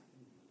fellowship.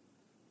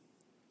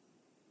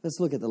 Let's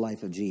look at the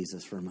life of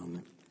Jesus for a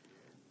moment.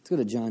 Let's go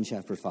to John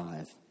chapter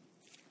 5.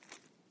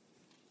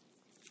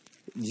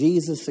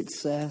 Jesus'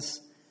 success.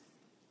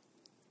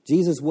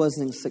 Jesus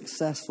wasn't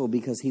successful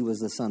because he was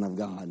the Son of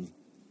God.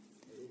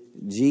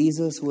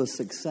 Jesus was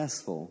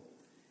successful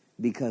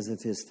because of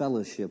his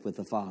fellowship with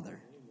the Father.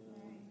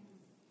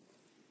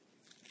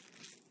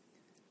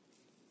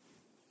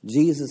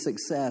 Jesus'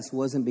 success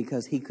wasn't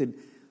because he could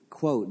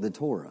quote the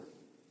Torah.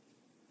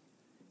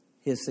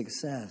 His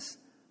success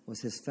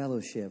was his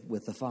fellowship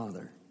with the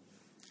Father.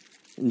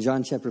 In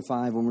John chapter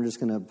 5, and we're just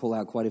going to pull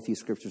out quite a few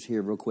scriptures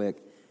here real quick.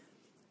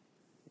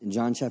 In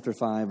John chapter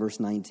 5, verse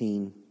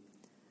 19,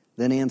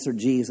 then answered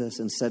Jesus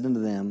and said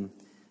unto them,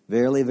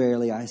 verily,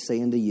 verily, I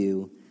say unto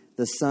you,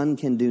 the Son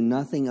can do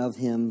nothing of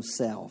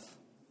himself,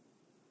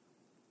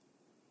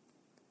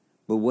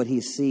 but what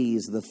he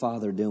sees the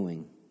Father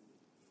doing.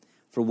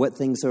 For what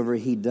things soever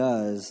he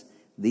does,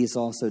 these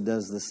also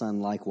does the Son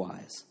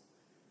likewise.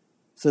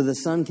 So the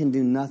Son can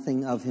do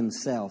nothing of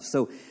himself.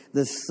 So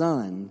the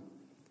Son,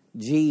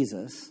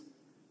 Jesus,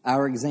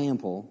 our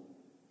example,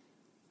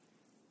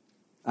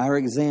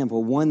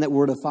 one that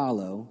we're to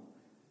follow.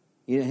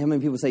 You know, how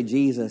many people say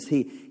Jesus?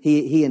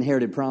 He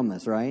inherited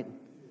promise, right?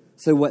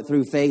 So what?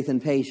 Through faith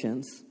and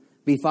patience.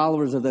 Be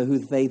followers of the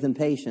who faith and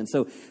patience.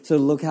 So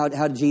look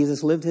how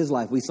Jesus lived his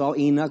life. We saw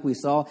Enoch, we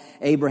saw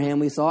Abraham,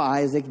 we saw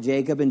Isaac,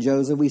 Jacob, and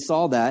Joseph. We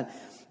saw that.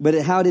 But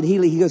how did he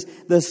live? He goes,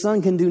 the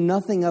Son can do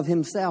nothing of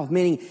himself,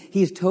 meaning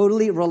he's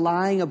totally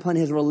relying upon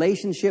his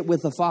relationship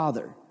with the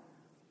Father.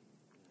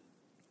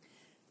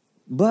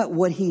 But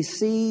what he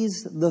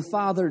sees the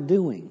Father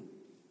doing.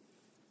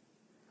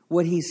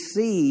 What he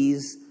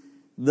sees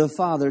the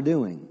Father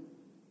doing.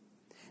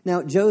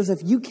 Now,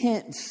 Joseph, you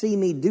can't see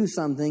me do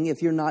something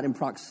if you're not in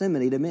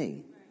proximity to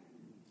me.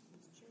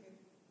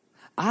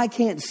 I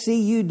can't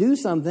see you do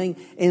something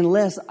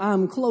unless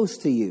I'm close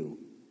to you.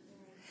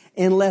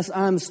 Unless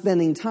I'm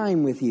spending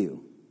time with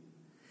you.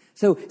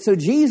 So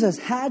Jesus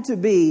had to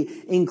be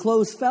in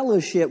close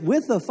fellowship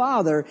with the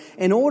Father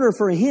in order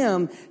for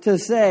him to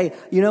say,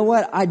 you know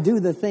what, I do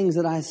the things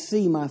that I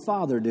see my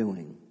Father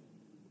doing.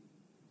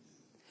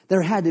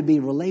 There had to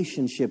be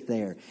relationship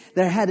there.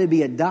 There had to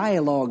be a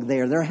dialogue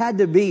there. There had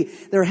to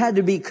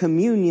be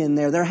communion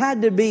there. There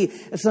had to be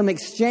some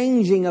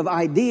exchanging of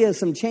ideas,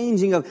 some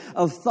changing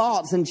of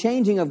thoughts and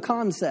changing of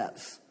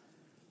concepts.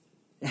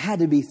 It had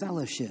to be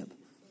fellowship.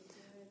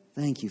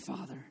 Thank you,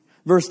 Father.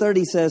 Verse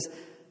 30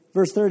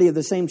 of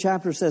the same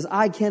chapter says,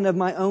 I can of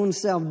my own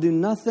self do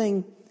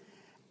nothing.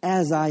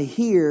 As I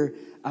hear,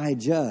 I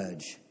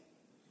judge.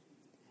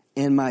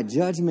 And my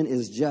judgment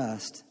is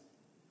just,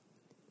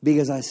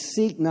 because I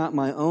seek not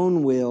my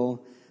own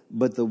will,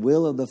 but the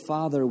will of the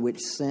Father which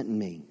sent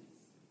me.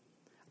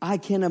 I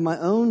can of my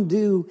own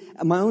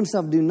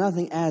self do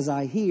nothing. As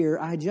I hear,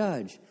 I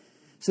judge.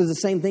 So the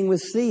same thing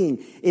with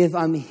seeing. If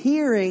I'm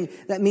hearing,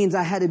 that means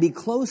I had to be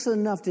close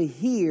enough to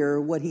hear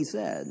what he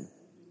said.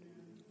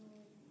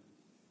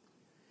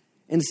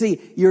 And see,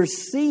 your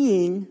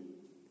seeing,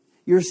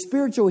 your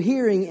spiritual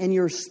hearing, and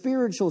your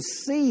spiritual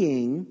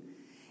seeing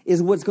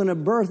is what's going to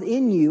birth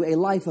in you a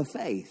life of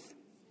faith.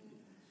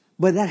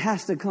 But that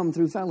has to come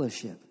through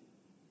fellowship.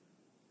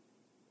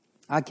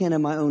 I can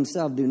of my own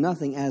self do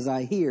nothing. As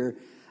I hear,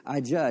 I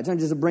judge. I'm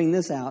just to bring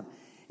this out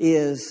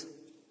is,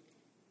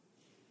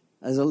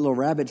 as a little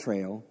rabbit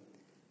trail,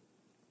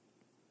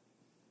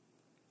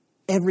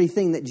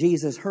 everything that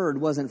Jesus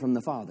heard wasn't from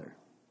the Father.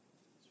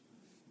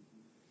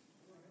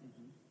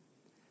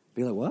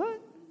 Be like, what?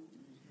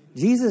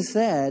 Jesus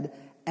said,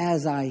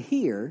 as I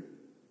hear,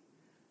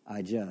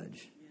 I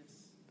judge.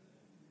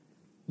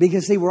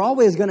 Because, see, we're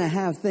always going to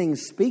have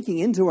things speaking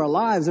into our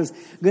lives. There's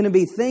going to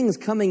be things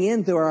coming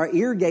in through our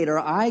ear gate or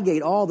eye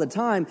gate all the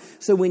time.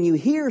 So when you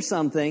hear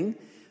something,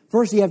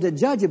 first you have to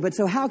judge it. But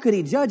so how could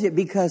he judge it?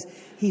 Because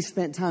he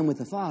spent time with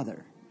the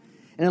Father.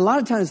 And a lot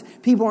of times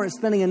people aren't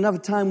spending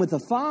enough time with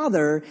the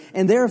Father,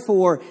 and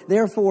therefore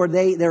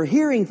they're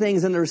hearing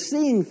things and they're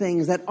seeing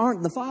things that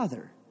aren't the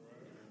Father.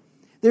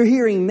 They're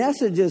hearing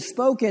messages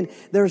spoken.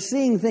 They're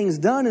seeing things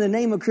done in the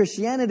name of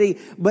Christianity,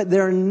 but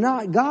they're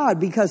not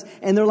God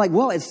and they're like,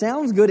 well, it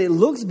sounds good. It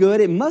looks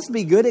good. It must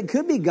be good. It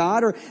could be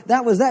God, or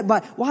that was that.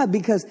 But why?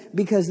 Because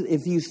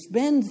if you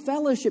spend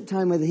fellowship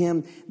time with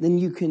him, then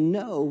you can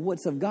know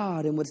what's of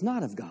God and what's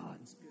not of God.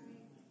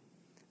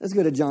 Let's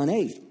go to John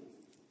 8.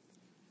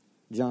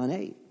 John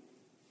 8.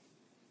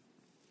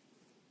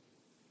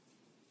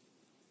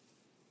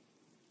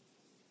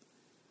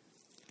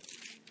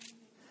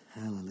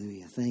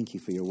 Hallelujah. Thank you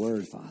for your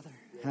word, Father.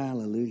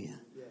 Hallelujah.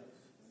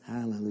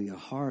 Hallelujah.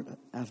 Heart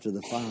after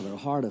the Father,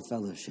 heart of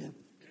fellowship.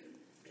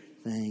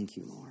 Thank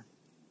you, Lord.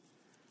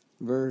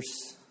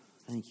 Verse,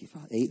 thank you,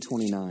 Father,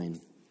 8:29.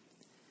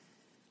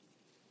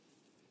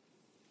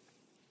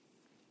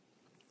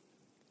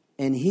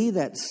 And he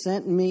that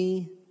sent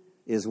me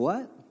is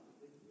what?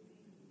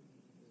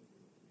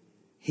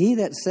 He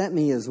that sent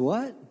me is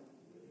what?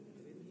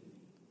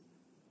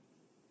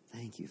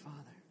 Thank you, Father.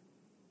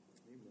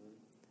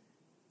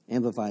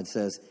 Amplified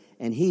says,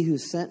 and he who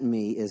sent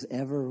me is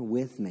ever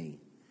with me.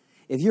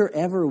 If you're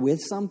ever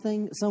with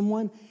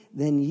someone,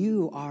 then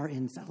you are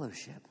in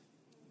fellowship.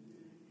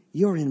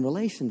 You're in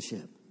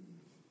relationship.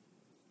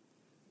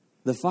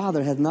 The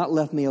Father hath not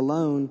left me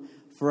alone,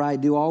 for I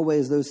do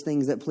always those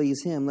things that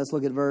please him. Let's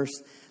look at verse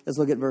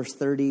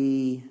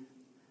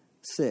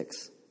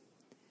 36.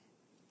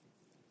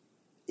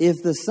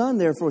 If the Son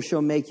therefore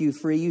shall make you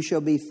free, you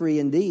shall be free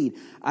indeed.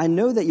 I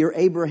know that you're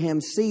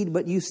Abraham's seed,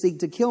 but you seek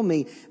to kill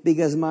me,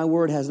 because my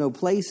word has no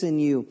place in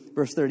you.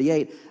 Verse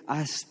 38,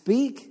 I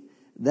speak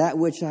that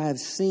which I have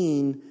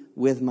seen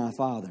with my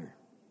Father.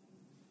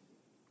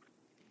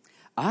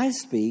 I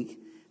speak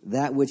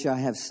that which I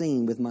have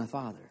seen with my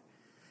Father.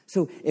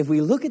 So if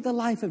we look at the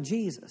life of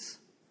Jesus,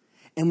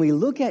 and we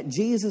look at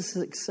Jesus'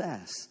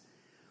 success,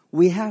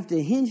 we have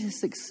to hinge his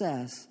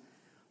success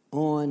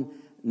on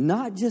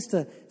not just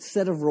a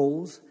set of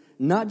rules,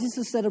 not just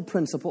a set of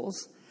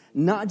principles,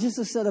 not just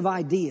a set of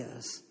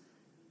ideas,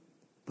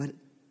 but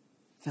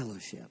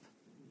fellowship.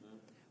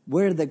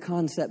 Where did the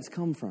concepts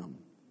come from?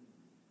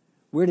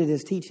 Where did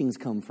his teachings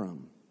come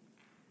from?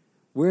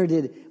 Where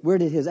did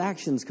his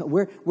actions come?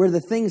 Where the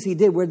things he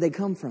did, where did they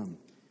come from?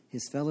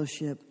 His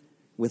fellowship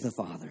with the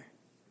Father.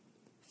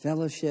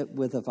 Fellowship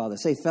with the Father.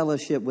 Say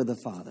fellowship with the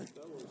Father.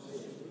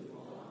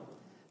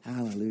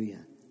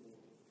 Hallelujah.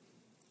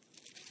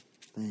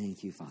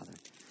 Thank you, Father.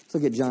 Let's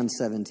look at John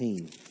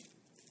 17.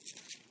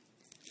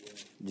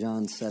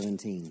 John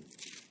 17.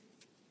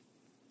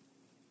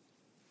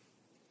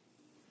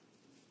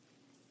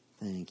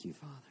 Thank you,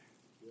 Father.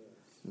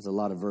 There's a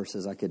lot of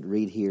verses I could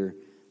read here,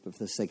 but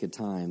for the sake of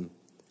time,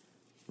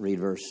 read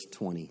verse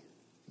 20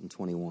 and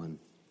 21. Am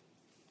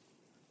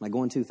I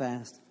going too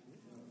fast?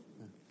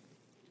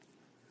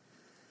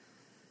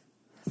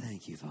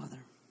 Thank you, Father.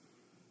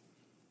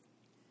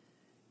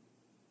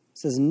 It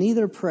says,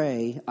 neither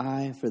pray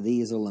I for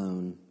these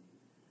alone,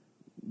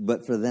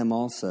 but for them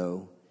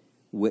also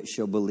which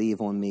shall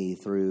believe on me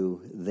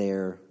through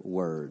their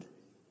word.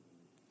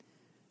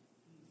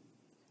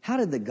 How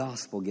did the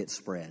gospel get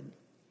spread?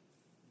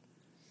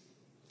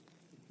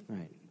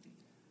 Right.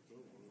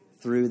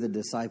 Through the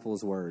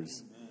disciples'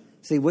 words.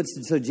 See,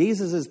 so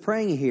Jesus is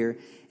praying here,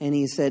 and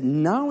he said,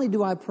 not only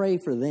do I pray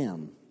for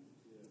them,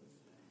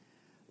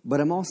 but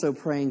I'm also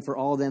praying for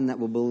all them that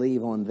will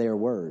believe on their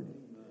word.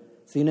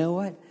 So you know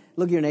what?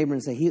 Look at your neighbor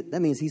and say,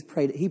 that means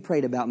he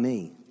prayed about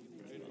me.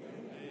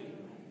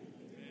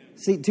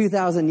 See,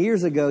 2,000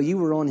 years ago, you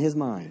were on his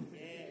mind.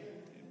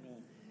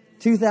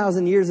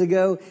 2,000 years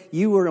ago,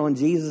 you were on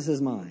Jesus'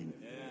 mind.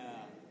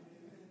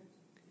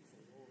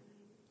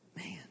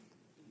 Man.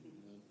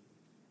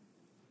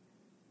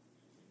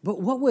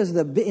 But what was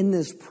in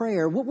this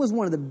prayer, what was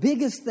one of the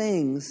biggest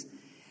things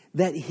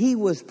that he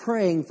was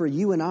praying for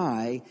you and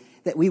I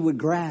that we would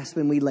grasp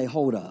and we lay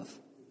hold of?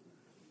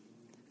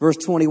 Verse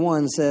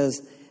 21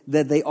 says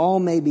that they all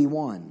may be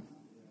one.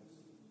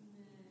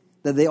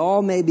 That they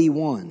all may be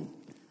one.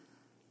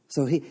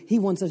 So he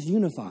wants us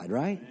unified,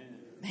 right?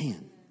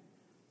 Man.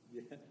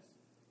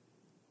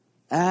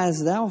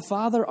 As thou,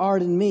 Father,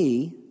 art in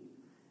me,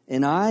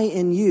 and I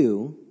in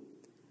you,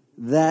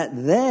 that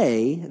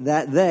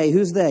they,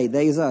 who's they?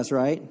 They is us,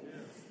 right?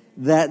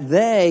 That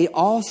they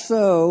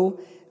also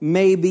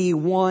may be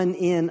one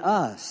in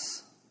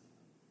us.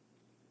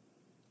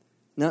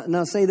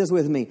 Now say this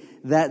with me.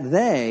 That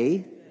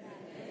they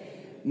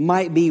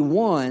might be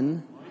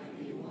one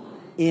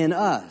in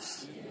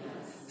us.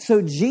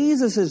 So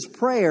Jesus'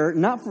 prayer,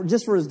 not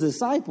just for his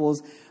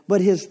disciples, but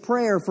his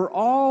prayer for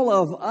all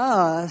of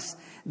us,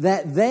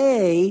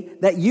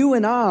 that you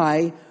and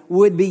I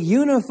would be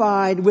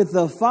unified with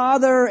the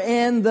Father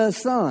and the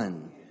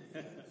Son.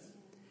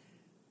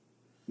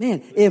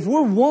 Man, if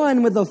we're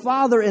one with the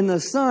Father and the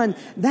Son,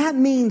 that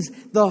means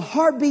the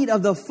heartbeat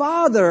of the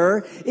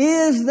Father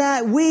is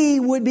that we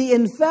would be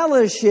in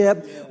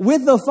fellowship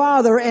with the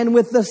Father and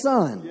with the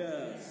Son.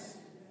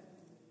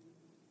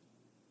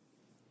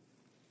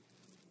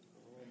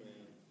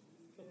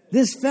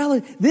 This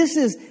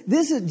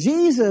is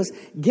Jesus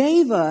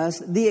gave us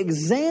the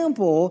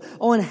example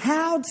on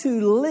how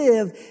to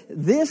live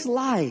this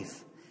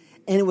life.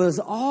 And it was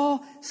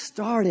all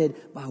started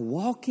by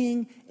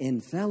walking in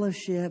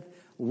fellowship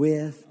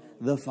with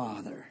the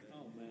Father.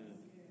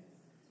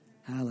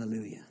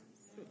 Hallelujah.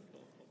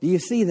 Do you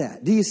see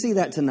that? Do you see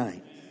that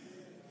tonight?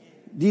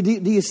 Do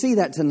you see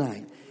that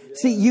tonight?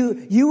 See,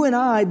 you and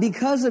I,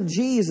 because of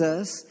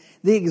Jesus,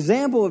 the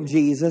example of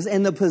Jesus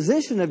and the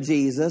position of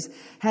Jesus,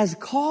 has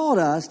called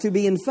us to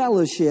be in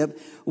fellowship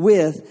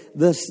with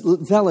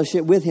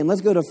him.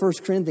 Let's go to 1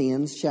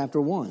 Corinthians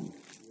chapter 1.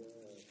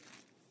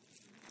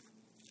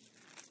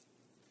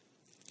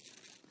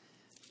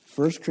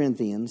 1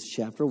 Corinthians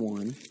chapter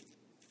 1.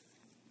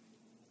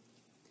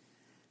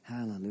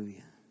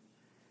 Hallelujah.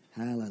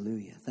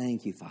 Hallelujah.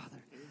 Thank you,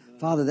 Father.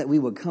 Father, that we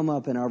would come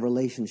up in our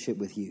relationship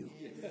with you.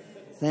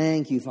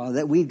 Thank you, Father,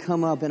 that we'd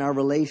come up in our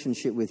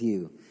relationship with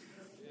you.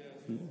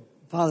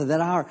 Father,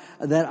 that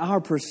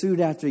our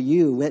pursuit after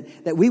you,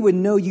 that we would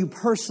know you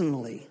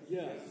personally.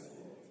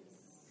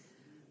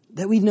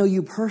 That we'd know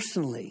you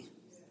personally.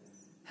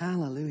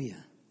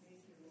 Hallelujah.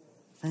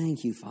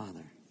 Thank you,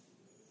 Father.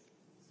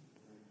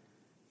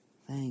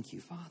 Thank you,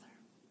 Father.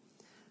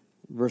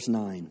 Verse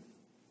 9.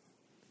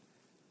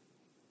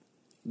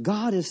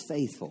 God is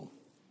faithful.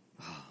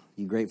 Oh,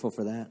 you grateful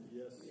for that?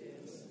 Yes.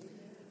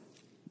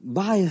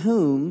 By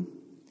whom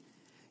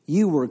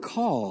you were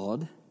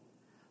called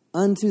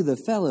unto the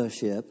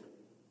fellowship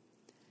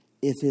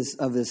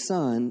of his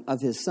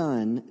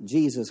Son,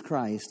 Jesus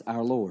Christ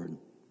our Lord.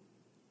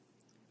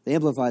 The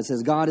Amplified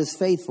says, God is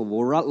faithful,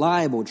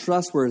 reliable,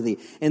 trustworthy,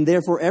 and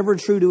therefore ever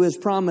true to his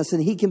promise,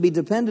 and he can be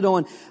depended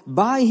on.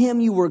 By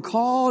him you were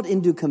called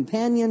into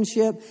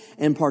companionship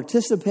and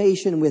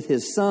participation with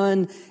his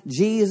Son,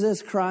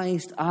 Jesus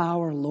Christ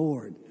our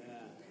Lord. Yeah.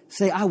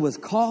 Say, I was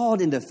called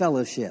into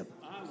fellowship,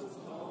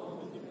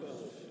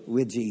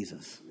 with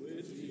Jesus.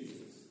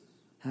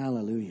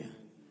 Hallelujah.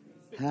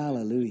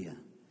 Hallelujah.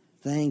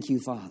 Thank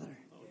you, Father.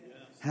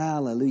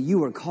 Hallelujah.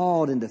 You are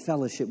called into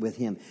fellowship with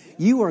him.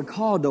 You are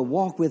called to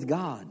walk with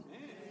God.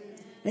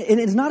 And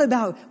it's not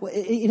about,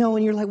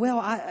 when you're like, well,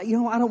 I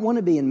don't want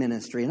to be in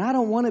ministry and I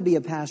don't want to be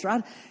a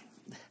pastor.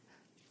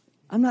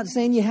 I'm not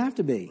saying you have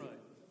to be.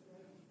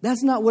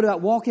 That's not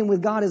what walking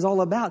with God is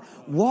all about.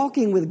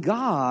 Walking with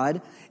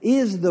God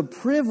is the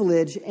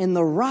privilege and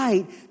the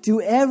right to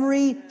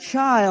every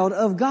child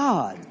of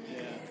God.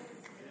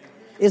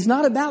 It's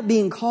not about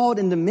being called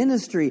into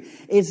ministry.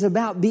 It's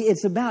about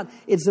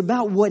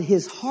what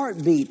his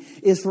heartbeat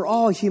is for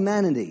all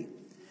humanity.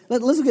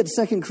 Let's look at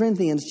 2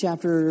 Corinthians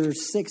chapter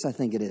 6, I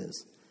think it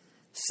is.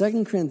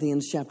 2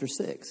 Corinthians chapter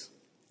 6.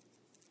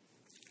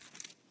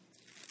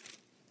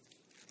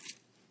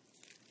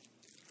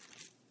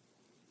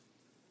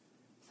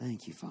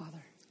 Thank you,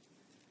 Father.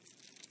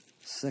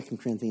 2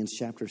 Corinthians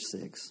chapter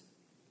 6.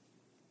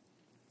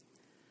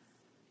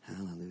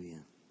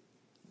 Hallelujah.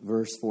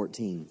 Verse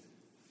 14.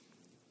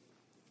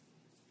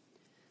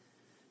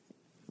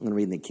 I'm going to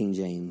read in the King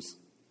James.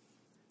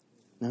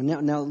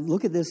 Now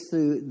look at this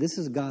through, this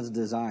is God's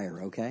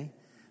desire, okay?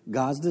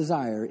 God's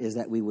desire is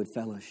that we would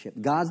fellowship.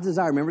 God's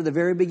desire, remember at the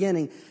very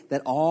beginning,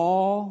 that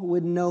all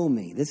would know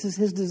me. This is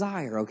his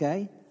desire,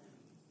 okay?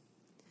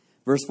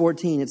 Verse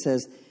 14, it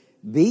says,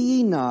 be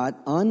ye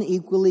not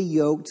unequally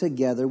yoked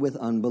together with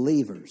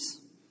unbelievers.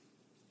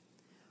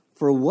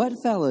 For what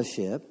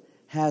fellowship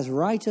has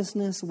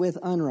righteousness with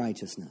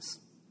unrighteousness?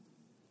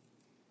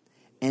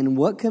 And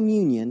what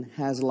communion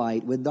has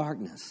light with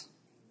darkness?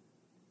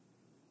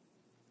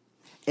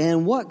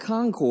 And what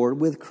concord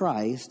with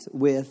Christ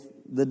with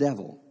the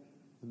devil?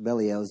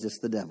 Belial is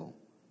just the devil.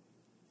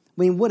 I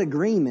mean, what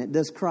agreement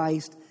does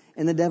Christ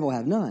and the devil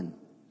have? None.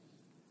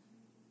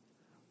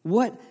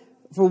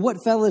 For what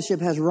fellowship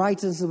has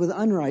righteousness with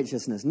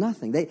unrighteousness?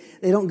 Nothing. They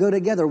don't go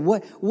together.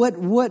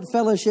 What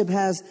fellowship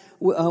has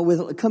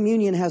with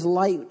communion has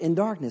light and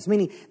darkness?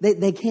 Meaning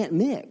they can't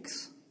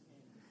mix.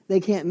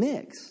 They can't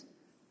mix.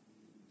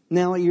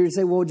 Now you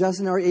say, well,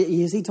 Justin,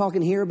 is he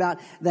talking here about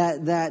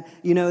that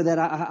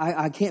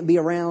I can't be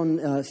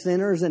around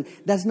sinners? And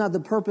that's not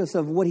the purpose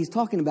of what he's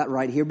talking about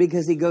right here,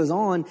 because he goes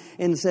on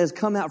and says,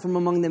 come out from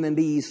among them and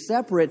be ye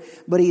separate.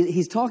 But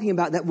he's talking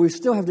about that we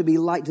still have to be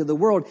light to the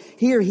world.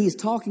 Here he's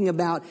talking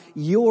about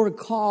your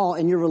call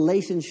and your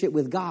relationship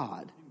with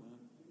God.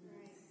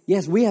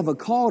 Yes, we have a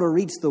call to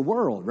reach the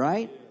world,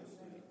 right?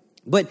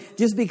 But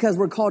just because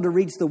we're called to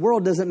reach the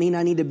world doesn't mean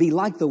I need to be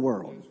like the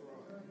world.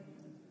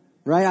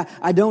 Right?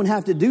 I don't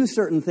have to do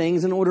certain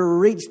things in order to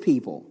reach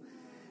people.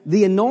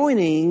 The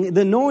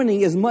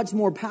anointing is much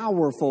more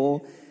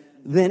powerful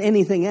than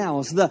anything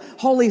else. The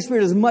Holy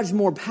Spirit is much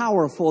more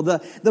powerful.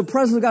 The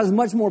presence of God is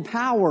much more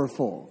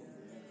powerful.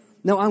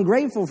 Now, I'm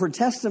grateful for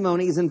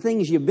testimonies and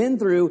things you've been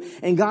through,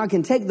 and God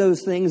can take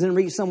those things and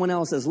reach someone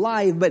else's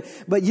life,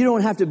 but you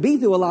don't have to be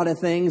through a lot of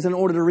things in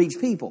order to reach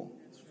people.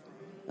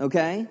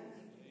 Okay?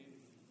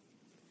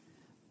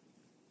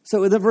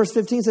 So the verse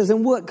 15 says,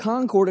 and what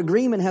concord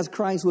agreement has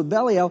Christ with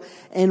Belial?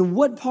 And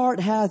what part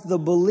hath the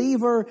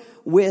believer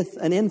with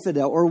an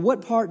infidel? Or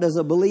what part does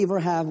a believer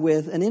have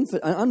with an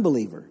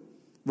unbeliever?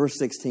 Verse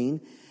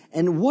 16.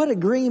 And what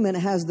agreement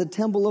has the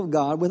temple of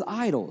God with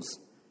idols?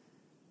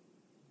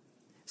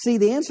 See,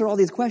 the answer to all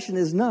these questions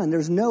is none.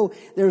 There's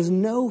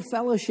no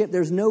fellowship.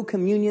 There's no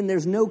communion.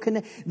 There's no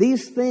connect.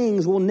 These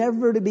things will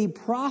never be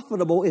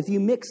profitable if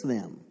you mix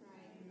them.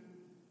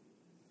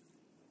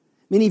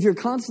 Meaning if you're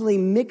constantly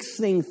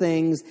mixing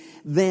things,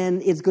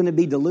 then it's going to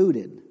be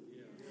diluted.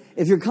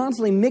 If you're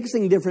constantly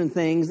mixing different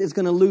things, it's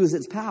going to lose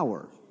its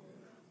power.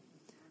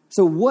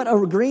 So what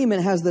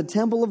agreement has the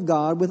temple of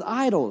God with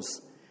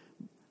idols?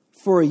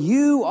 For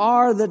you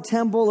are the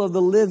temple of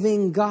the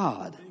living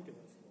God.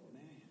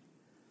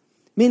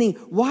 Meaning,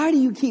 why do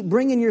you keep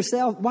bringing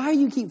yourself, why do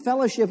you keep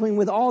fellowshipping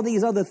with all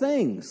these other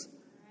things?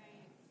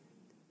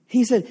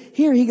 He said,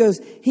 here he goes,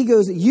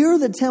 you're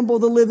the temple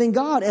of the living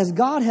God. As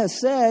God has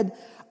said,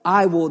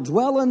 I will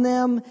dwell in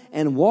them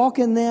and walk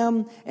in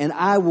them, and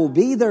I will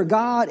be their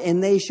God,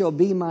 and they shall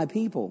be my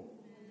people.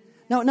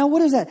 Now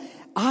what is that?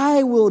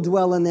 I will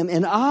dwell in them,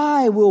 and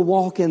I will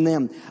walk in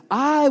them.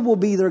 I will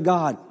be their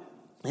God,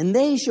 and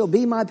they shall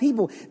be my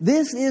people.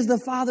 This is the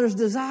Father's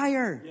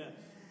desire. Yes.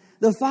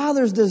 The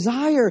Father's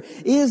desire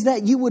is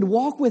that you would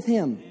walk with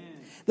Him.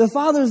 The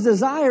Father's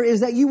desire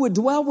is that you would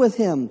dwell with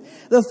Him.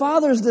 The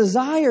Father's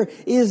desire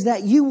is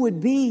that you would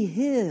be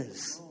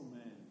His.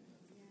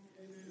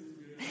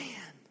 Man,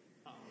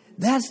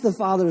 that's the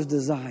Father's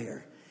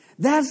desire.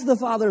 That's the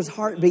Father's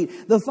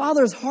heartbeat. The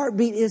Father's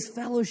heartbeat is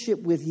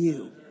fellowship with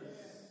you.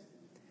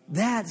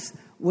 That's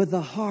what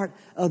the heart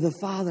of the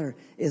Father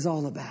is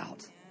all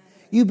about.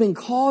 You've been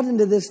called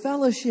into this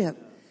fellowship.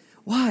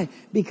 Why?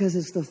 Because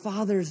it's the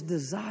Father's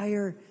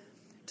desire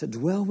to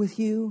dwell with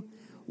you,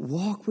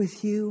 walk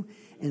with you,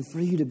 and for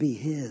you to be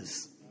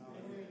His.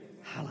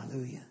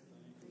 Hallelujah.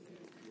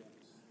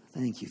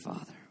 Thank you,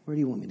 Father. Where do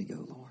you want me to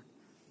go, Lord?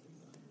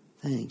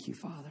 Thank you,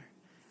 Father.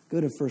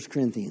 Go to 1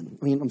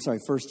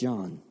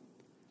 John.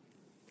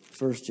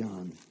 1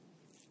 John.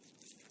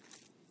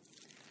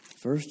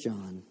 1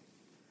 John.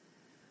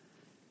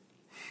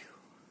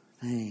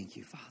 Thank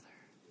you, Father.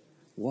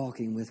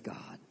 Walking with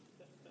God.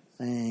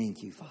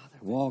 Thank you, Father.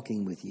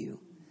 Walking with you.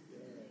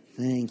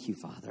 Thank you,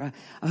 Father.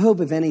 I hope,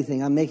 if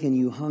anything, I'm making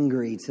you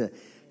hungry to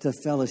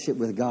fellowship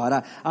with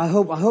God. I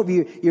hope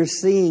you're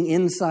seeing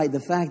inside the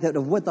fact that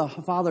of what the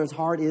Father's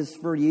heart is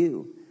for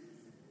you.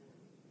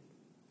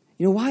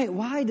 You know, why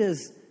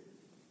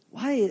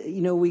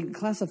we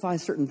classify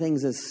certain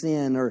things as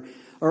sin or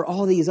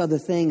all these other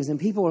things, and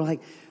people are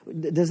like,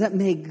 does that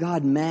make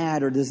God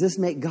mad, or does this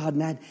make God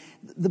mad?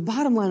 The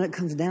bottom line it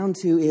comes down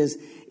to is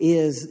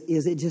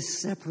it just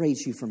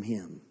separates you from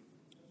Him.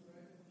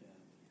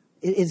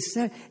 He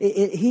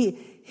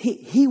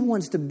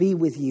wants to be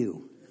with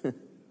you.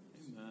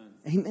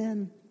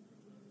 Amen.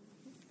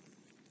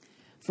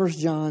 1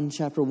 John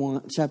chapter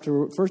 1,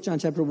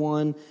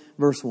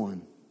 verse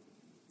 1.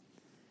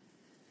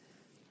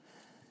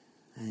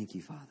 Thank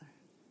you, Father.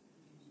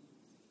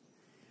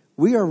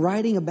 We are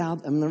writing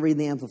about, I'm going to read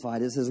the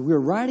Amplified. It says, we're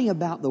writing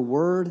about the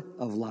word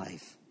of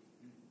life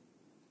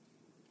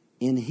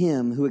in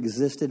Him who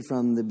existed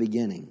from the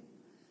beginning.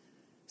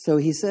 So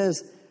he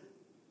says,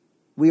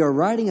 we are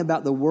writing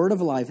about the word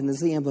of life, and this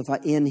is the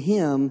Amplified, in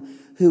Him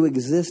who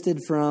existed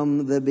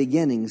from the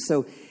beginning.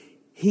 So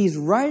he's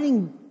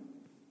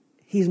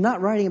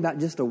not writing about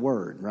just a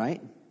word,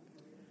 right?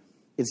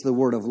 It's the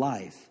word of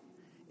life.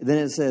 Then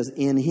it says,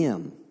 in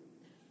Him.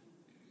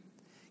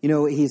 You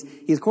know, he's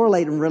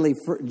correlating really.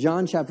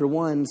 John chapter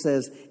 1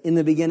 says, in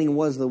the beginning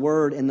was the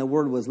Word, and the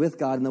Word was with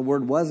God, and the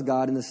Word was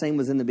God, and the same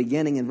was in the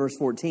beginning. In verse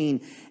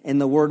 14,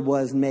 and the Word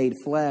was made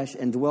flesh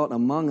and dwelt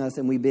among us,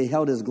 and we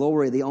beheld His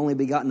glory, the only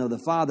begotten of the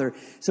Father.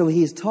 So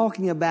he's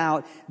talking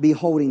about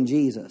beholding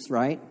Jesus,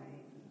 right?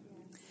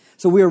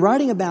 So we're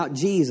writing about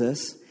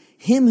Jesus,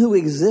 Him who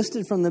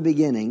existed from the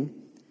beginning.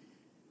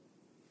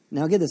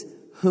 Now get this,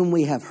 whom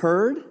we have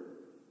heard,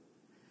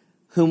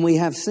 whom we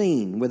have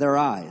seen with our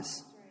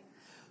eyes,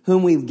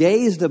 whom we've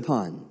gazed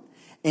upon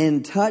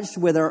and touched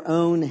with our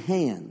own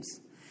hands.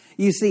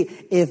 You see,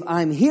 if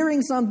I'm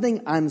hearing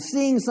something, I'm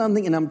seeing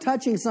something, and I'm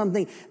touching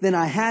something, then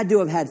I had to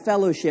have had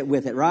fellowship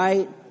with it,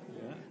 right?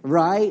 Yeah.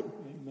 Right?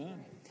 Amen.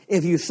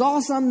 If you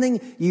saw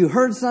something, you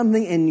heard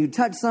something, and you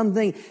touched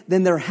something,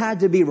 then there had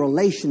to be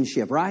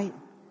relationship, right?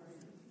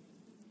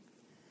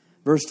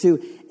 Verse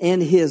 2,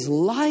 and His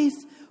life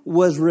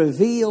was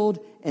revealed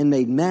and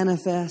made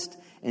manifest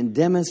and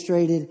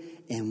demonstrated,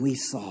 and we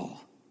saw.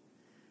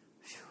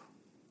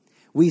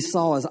 We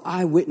saw as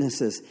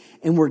eyewitnesses,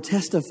 and we're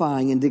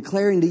testifying and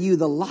declaring to you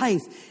the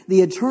life, the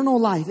eternal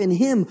life in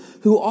Him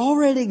who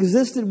already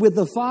existed with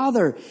the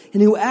Father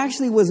and who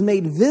actually was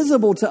made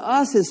visible to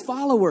us, His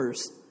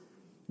followers.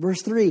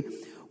 Verse 3,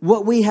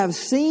 what we have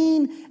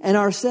seen and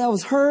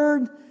ourselves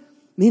heard,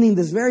 meaning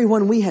this very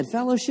one we had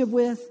fellowship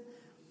with,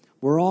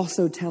 we're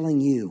also telling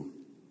you.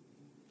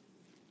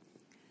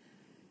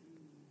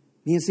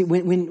 You see,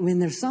 when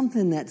there's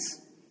something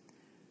that's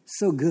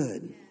so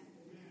good,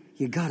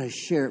 you got to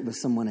share it with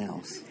someone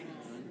else.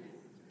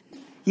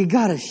 You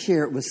got to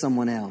share it with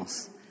someone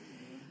else.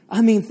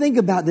 I mean, think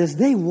about this.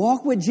 They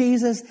walk with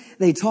Jesus.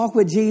 They talk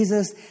with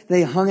Jesus.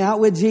 They hung out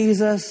with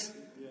Jesus.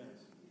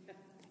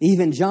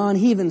 Even John,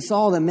 he even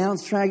saw the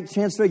Mount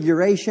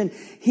Transfiguration.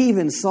 He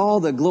even saw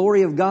the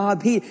glory of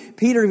God.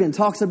 Peter even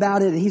talks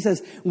about it. And he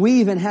says, we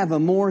even have a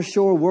more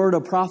sure word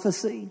of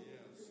prophecy.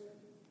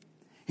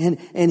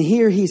 And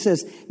here he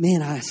says,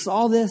 man, I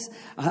saw this.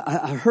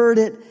 I heard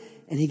it.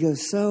 And he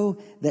goes, so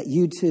that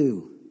you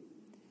too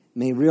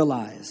may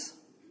realize.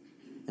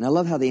 And I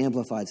love how the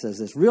Amplified says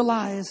this.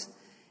 Realize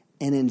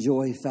and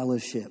enjoy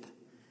fellowship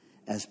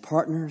as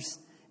partners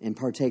and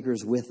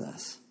partakers with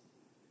us.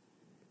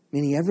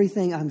 Meaning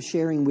everything I'm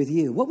sharing with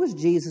you. What was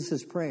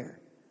Jesus' prayer?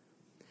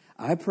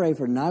 I pray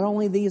for not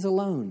only these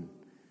alone,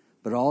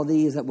 but all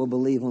these that will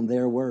believe on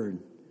their word.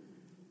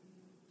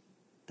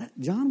 That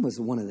John was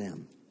one of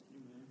them.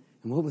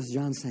 And what was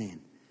John saying?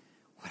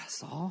 What I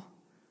saw,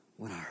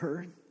 what I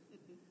heard,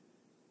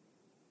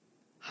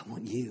 I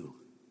want you.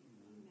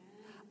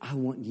 I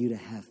want you to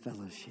have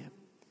fellowship.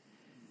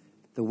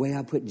 The way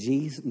I put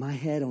my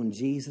head on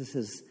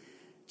Jesus'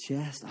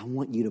 chest, I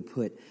want you to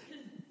put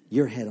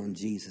your head on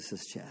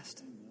Jesus'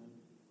 chest.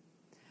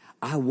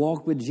 I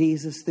walked with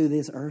Jesus through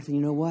this earth, and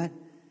you know what?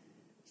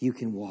 You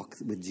can walk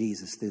with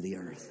Jesus through the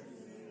earth.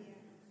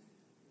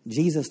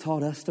 Jesus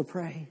taught us to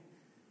pray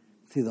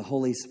through the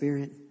Holy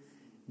Spirit.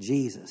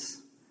 Jesus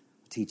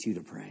will teach you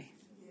to pray.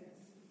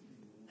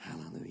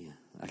 Hallelujah.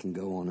 I can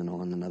go on and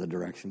on in another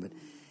direction, but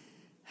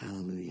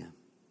hallelujah.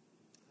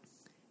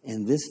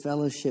 And this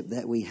fellowship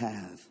that we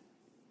have,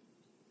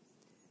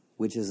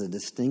 which is a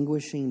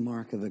distinguishing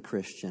mark of a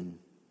Christian,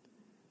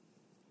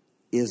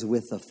 is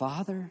with the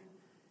Father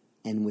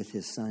and with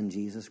His Son,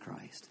 Jesus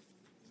Christ.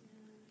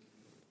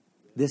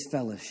 This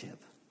fellowship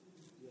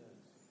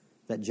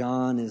that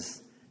John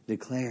is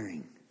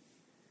declaring,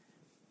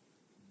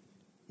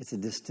 it's a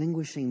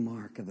distinguishing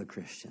mark of a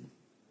Christian.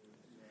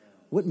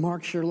 What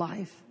marks your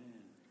life?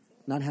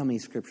 Not how many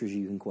scriptures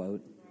you can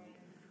quote.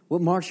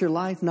 What marks your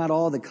life? Not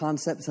all the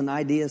concepts and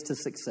ideas to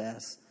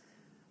success.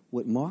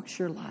 What marks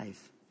your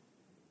life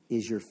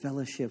is your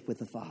fellowship with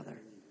the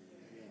Father.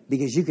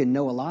 Because you can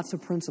know lots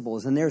of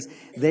principles. And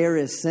there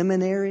is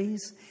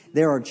seminaries,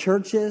 there are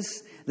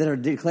churches that are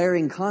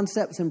declaring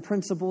concepts and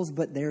principles,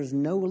 but there's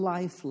no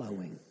life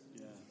flowing.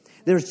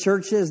 There's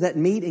churches that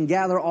meet and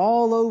gather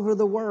all over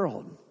the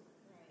world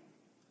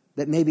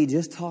that may be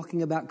just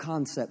talking about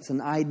concepts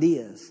and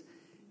ideas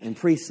and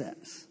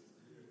precepts.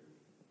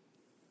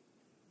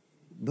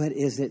 But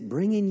is it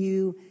bringing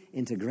you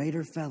into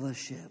greater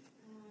fellowship?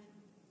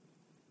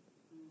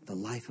 The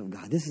life of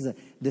God. This is a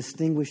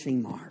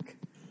distinguishing mark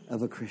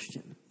of a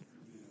Christian.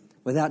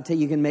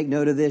 You can make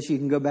note of this. You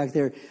can go back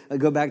there,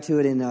 go back to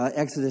it in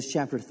Exodus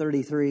chapter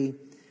 33,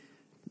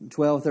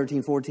 12,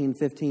 13, 14,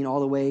 15, all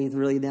the way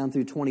really down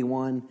through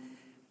 21.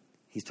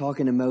 He's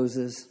talking to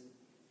Moses.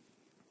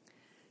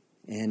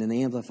 And in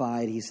the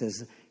Amplified, he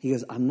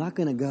goes, I'm not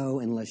going to go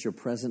unless your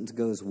presence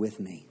goes with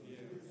me.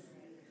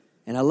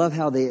 And I love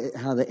how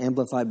the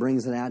Amplified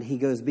brings it out. He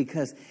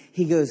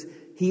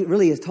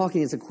really is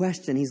talking, it's a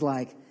question. He's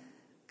like,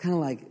 kind of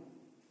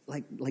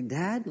like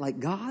Dad, like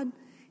God.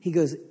 He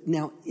goes,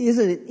 now,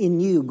 isn't it in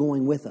you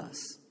going with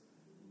us?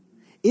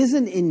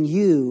 Isn't in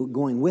you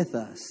going with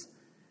us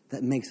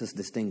that makes us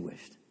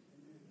distinguished?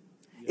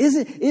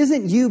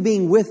 Isn't you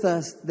being with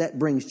us that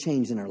brings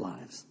change in our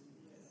lives?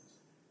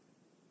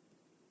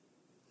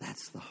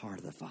 That's the heart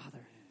of the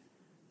Father,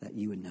 that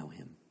you would know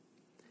Him.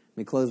 Let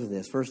me close with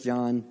this. 1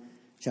 John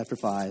chapter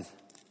 5.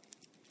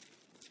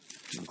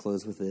 I'll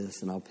close with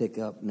this, and I'll pick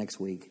up next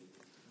week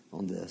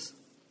on this.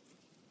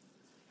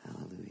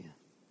 Hallelujah.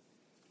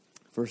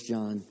 1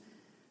 John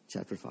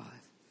chapter 5.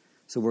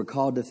 So we're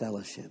called to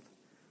fellowship.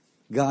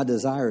 God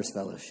desires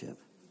fellowship.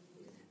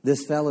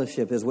 This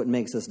fellowship is what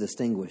makes us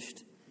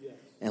distinguished. Yes.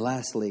 And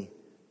lastly,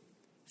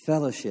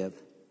 fellowship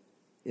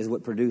is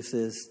what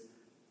produces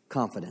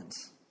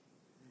confidence.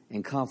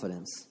 And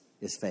confidence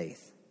is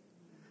faith.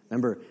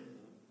 Remember,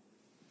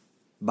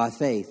 by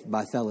faith,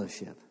 by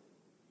fellowship.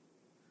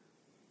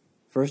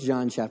 1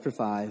 John chapter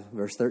 5,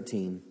 verse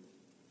 13.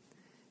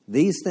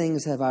 These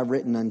things have I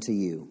written unto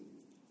you.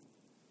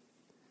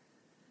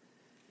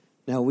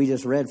 Now, we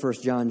just read 1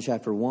 John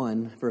chapter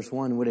 1, verse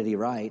 1. What did he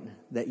write?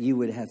 That you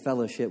would have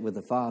fellowship with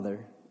the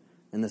Father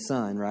and the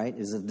Son, right?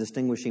 Is a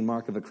distinguishing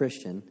mark of a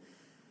Christian.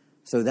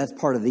 So that's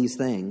part of these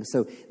things.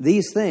 So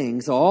these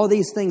things, all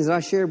these things that I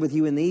shared with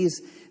you in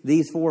these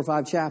 4 or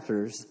 5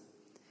 chapters,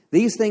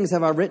 these things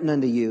have I written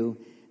unto you,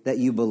 that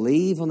you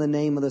believe on the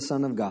name of the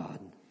Son of God,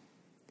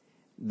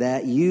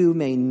 that you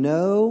may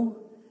know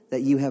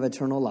that you have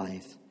eternal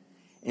life,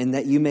 and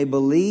that you may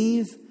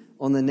believe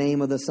on the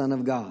name of the Son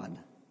of God.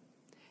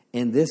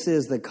 And this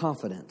is the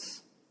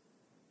confidence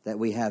that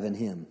we have in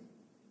Him.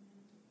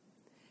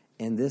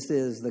 And this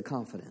is the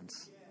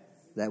confidence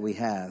that we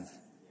have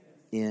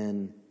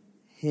in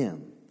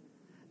Him.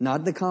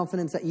 Not the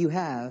confidence that you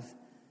have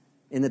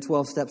in the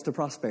 12 steps to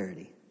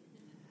prosperity.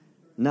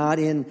 Not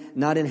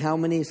in how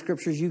many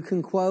scriptures you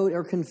can quote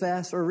or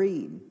confess or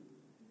read.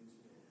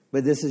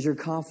 But this is your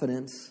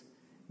confidence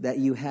that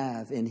you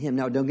have in Him.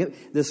 Now,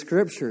 the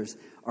scriptures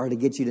are to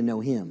get you to know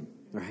Him,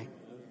 right?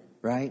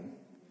 Right?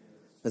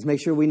 Let's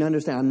make sure we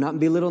understand. I'm not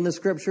belittling the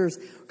scriptures,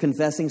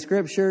 confessing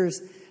scriptures,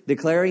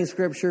 declaring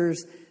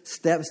scriptures,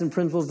 steps and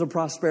principles of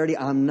prosperity.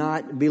 I'm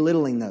not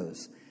belittling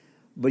those.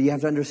 But you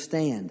have to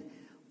understand,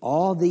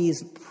 all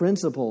these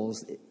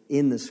principles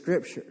in the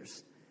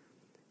scriptures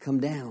come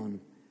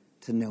down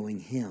to knowing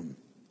Him.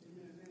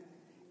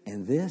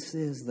 And this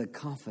is the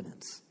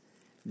confidence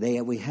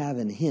that we have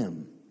in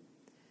Him.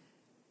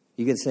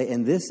 You could say,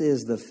 and this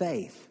is the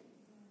faith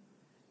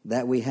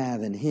that we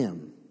have in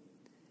Him,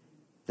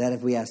 that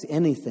if we ask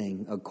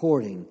anything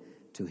according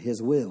to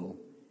His will,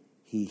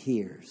 He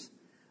hears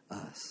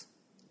us.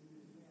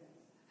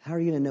 How are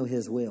you going to know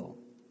His will?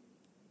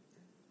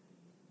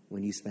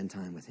 when you spend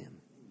time with him.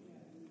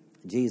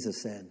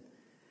 Jesus said,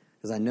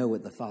 because I know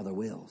what the Father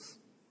wills.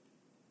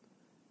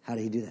 How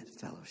did he do that?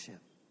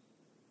 Fellowship.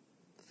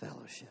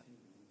 Fellowship.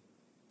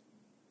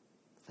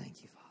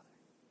 Thank you, Father.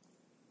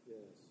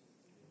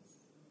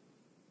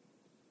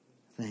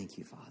 Thank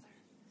you, Father.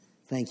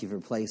 Thank you for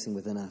placing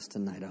within us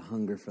tonight a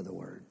hunger for the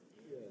word.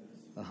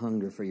 A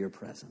hunger for your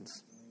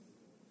presence.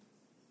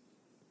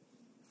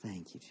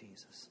 Thank you,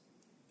 Jesus.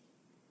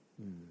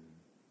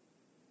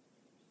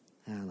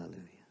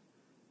 Hallelujah.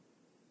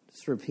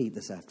 Just repeat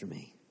this after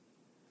me.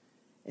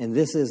 And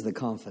this is the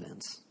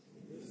confidence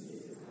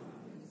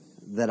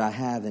that I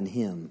have in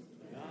him,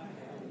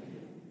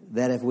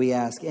 that if we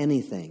ask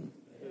anything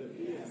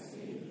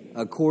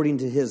according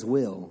to his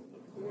will,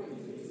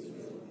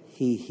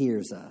 he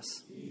hears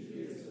us.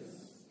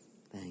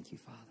 Thank you,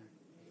 Father.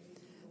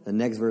 The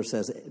next verse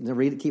says,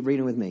 keep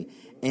reading with me.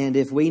 And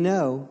if we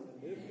know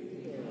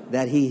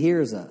that he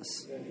hears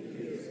us,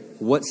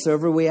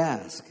 whatsoever we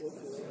ask,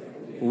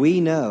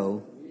 we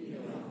know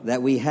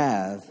that we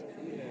have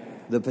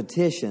the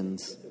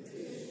petitions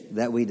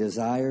that we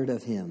desired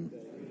of him.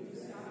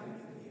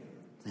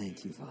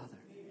 Thank you, Father.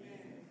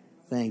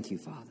 Thank you,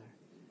 Father,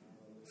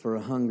 for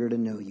a hunger to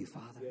know you,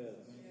 Father,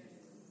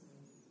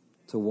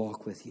 to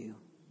walk with you,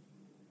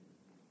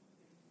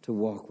 to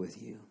walk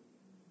with you.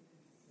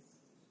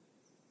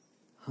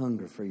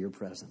 Hunger for your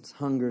presence,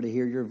 hunger to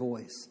hear your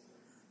voice,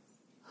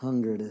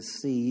 hunger to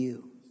see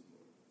you.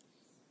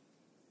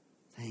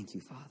 Thank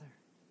you, Father,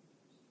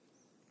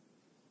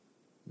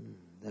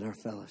 that our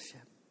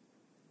fellowship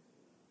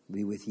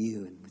be with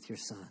you and with your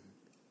Son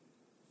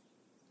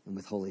and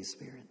with Holy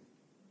Spirit.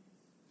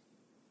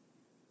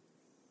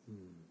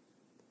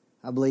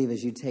 I believe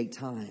as you take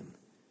time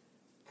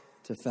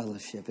to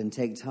fellowship and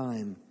take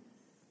time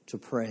to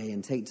pray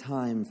and take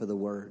time for the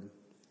Word,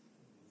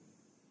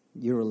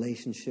 your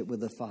relationship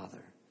with the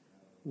Father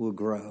will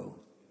grow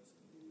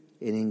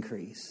and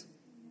increase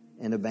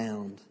and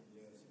abound.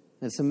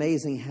 And it's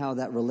amazing how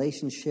that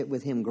relationship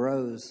with him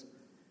grows.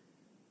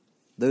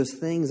 Those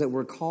things that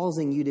were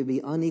causing you to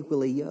be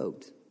unequally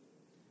yoked,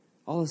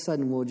 all of a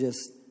sudden will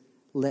just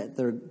let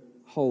their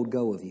hold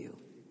go of you.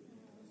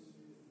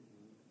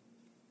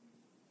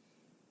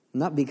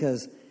 Not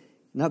because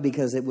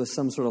it was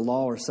some sort of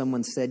law or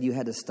someone said you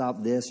had to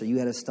stop this or you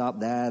had to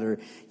stop that or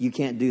you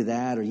can't do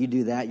that or you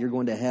do that, you're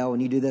going to hell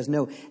and you do this.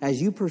 No,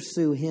 as you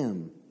pursue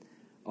him,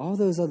 all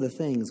those other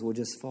things will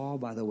just fall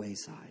by the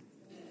wayside.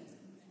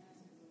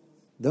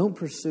 Don't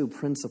pursue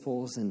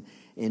principles and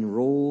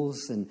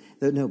rules.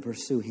 No,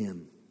 pursue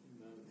him.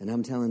 And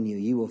I'm telling you,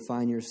 you will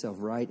find yourself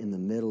right in the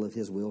middle of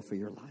his will for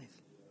your life.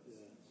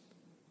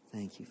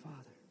 Thank you, Father.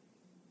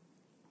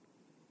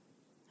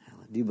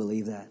 Do you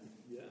believe that?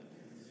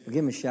 Well,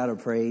 give him a shout of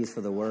praise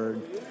for the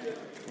word.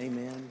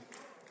 Amen.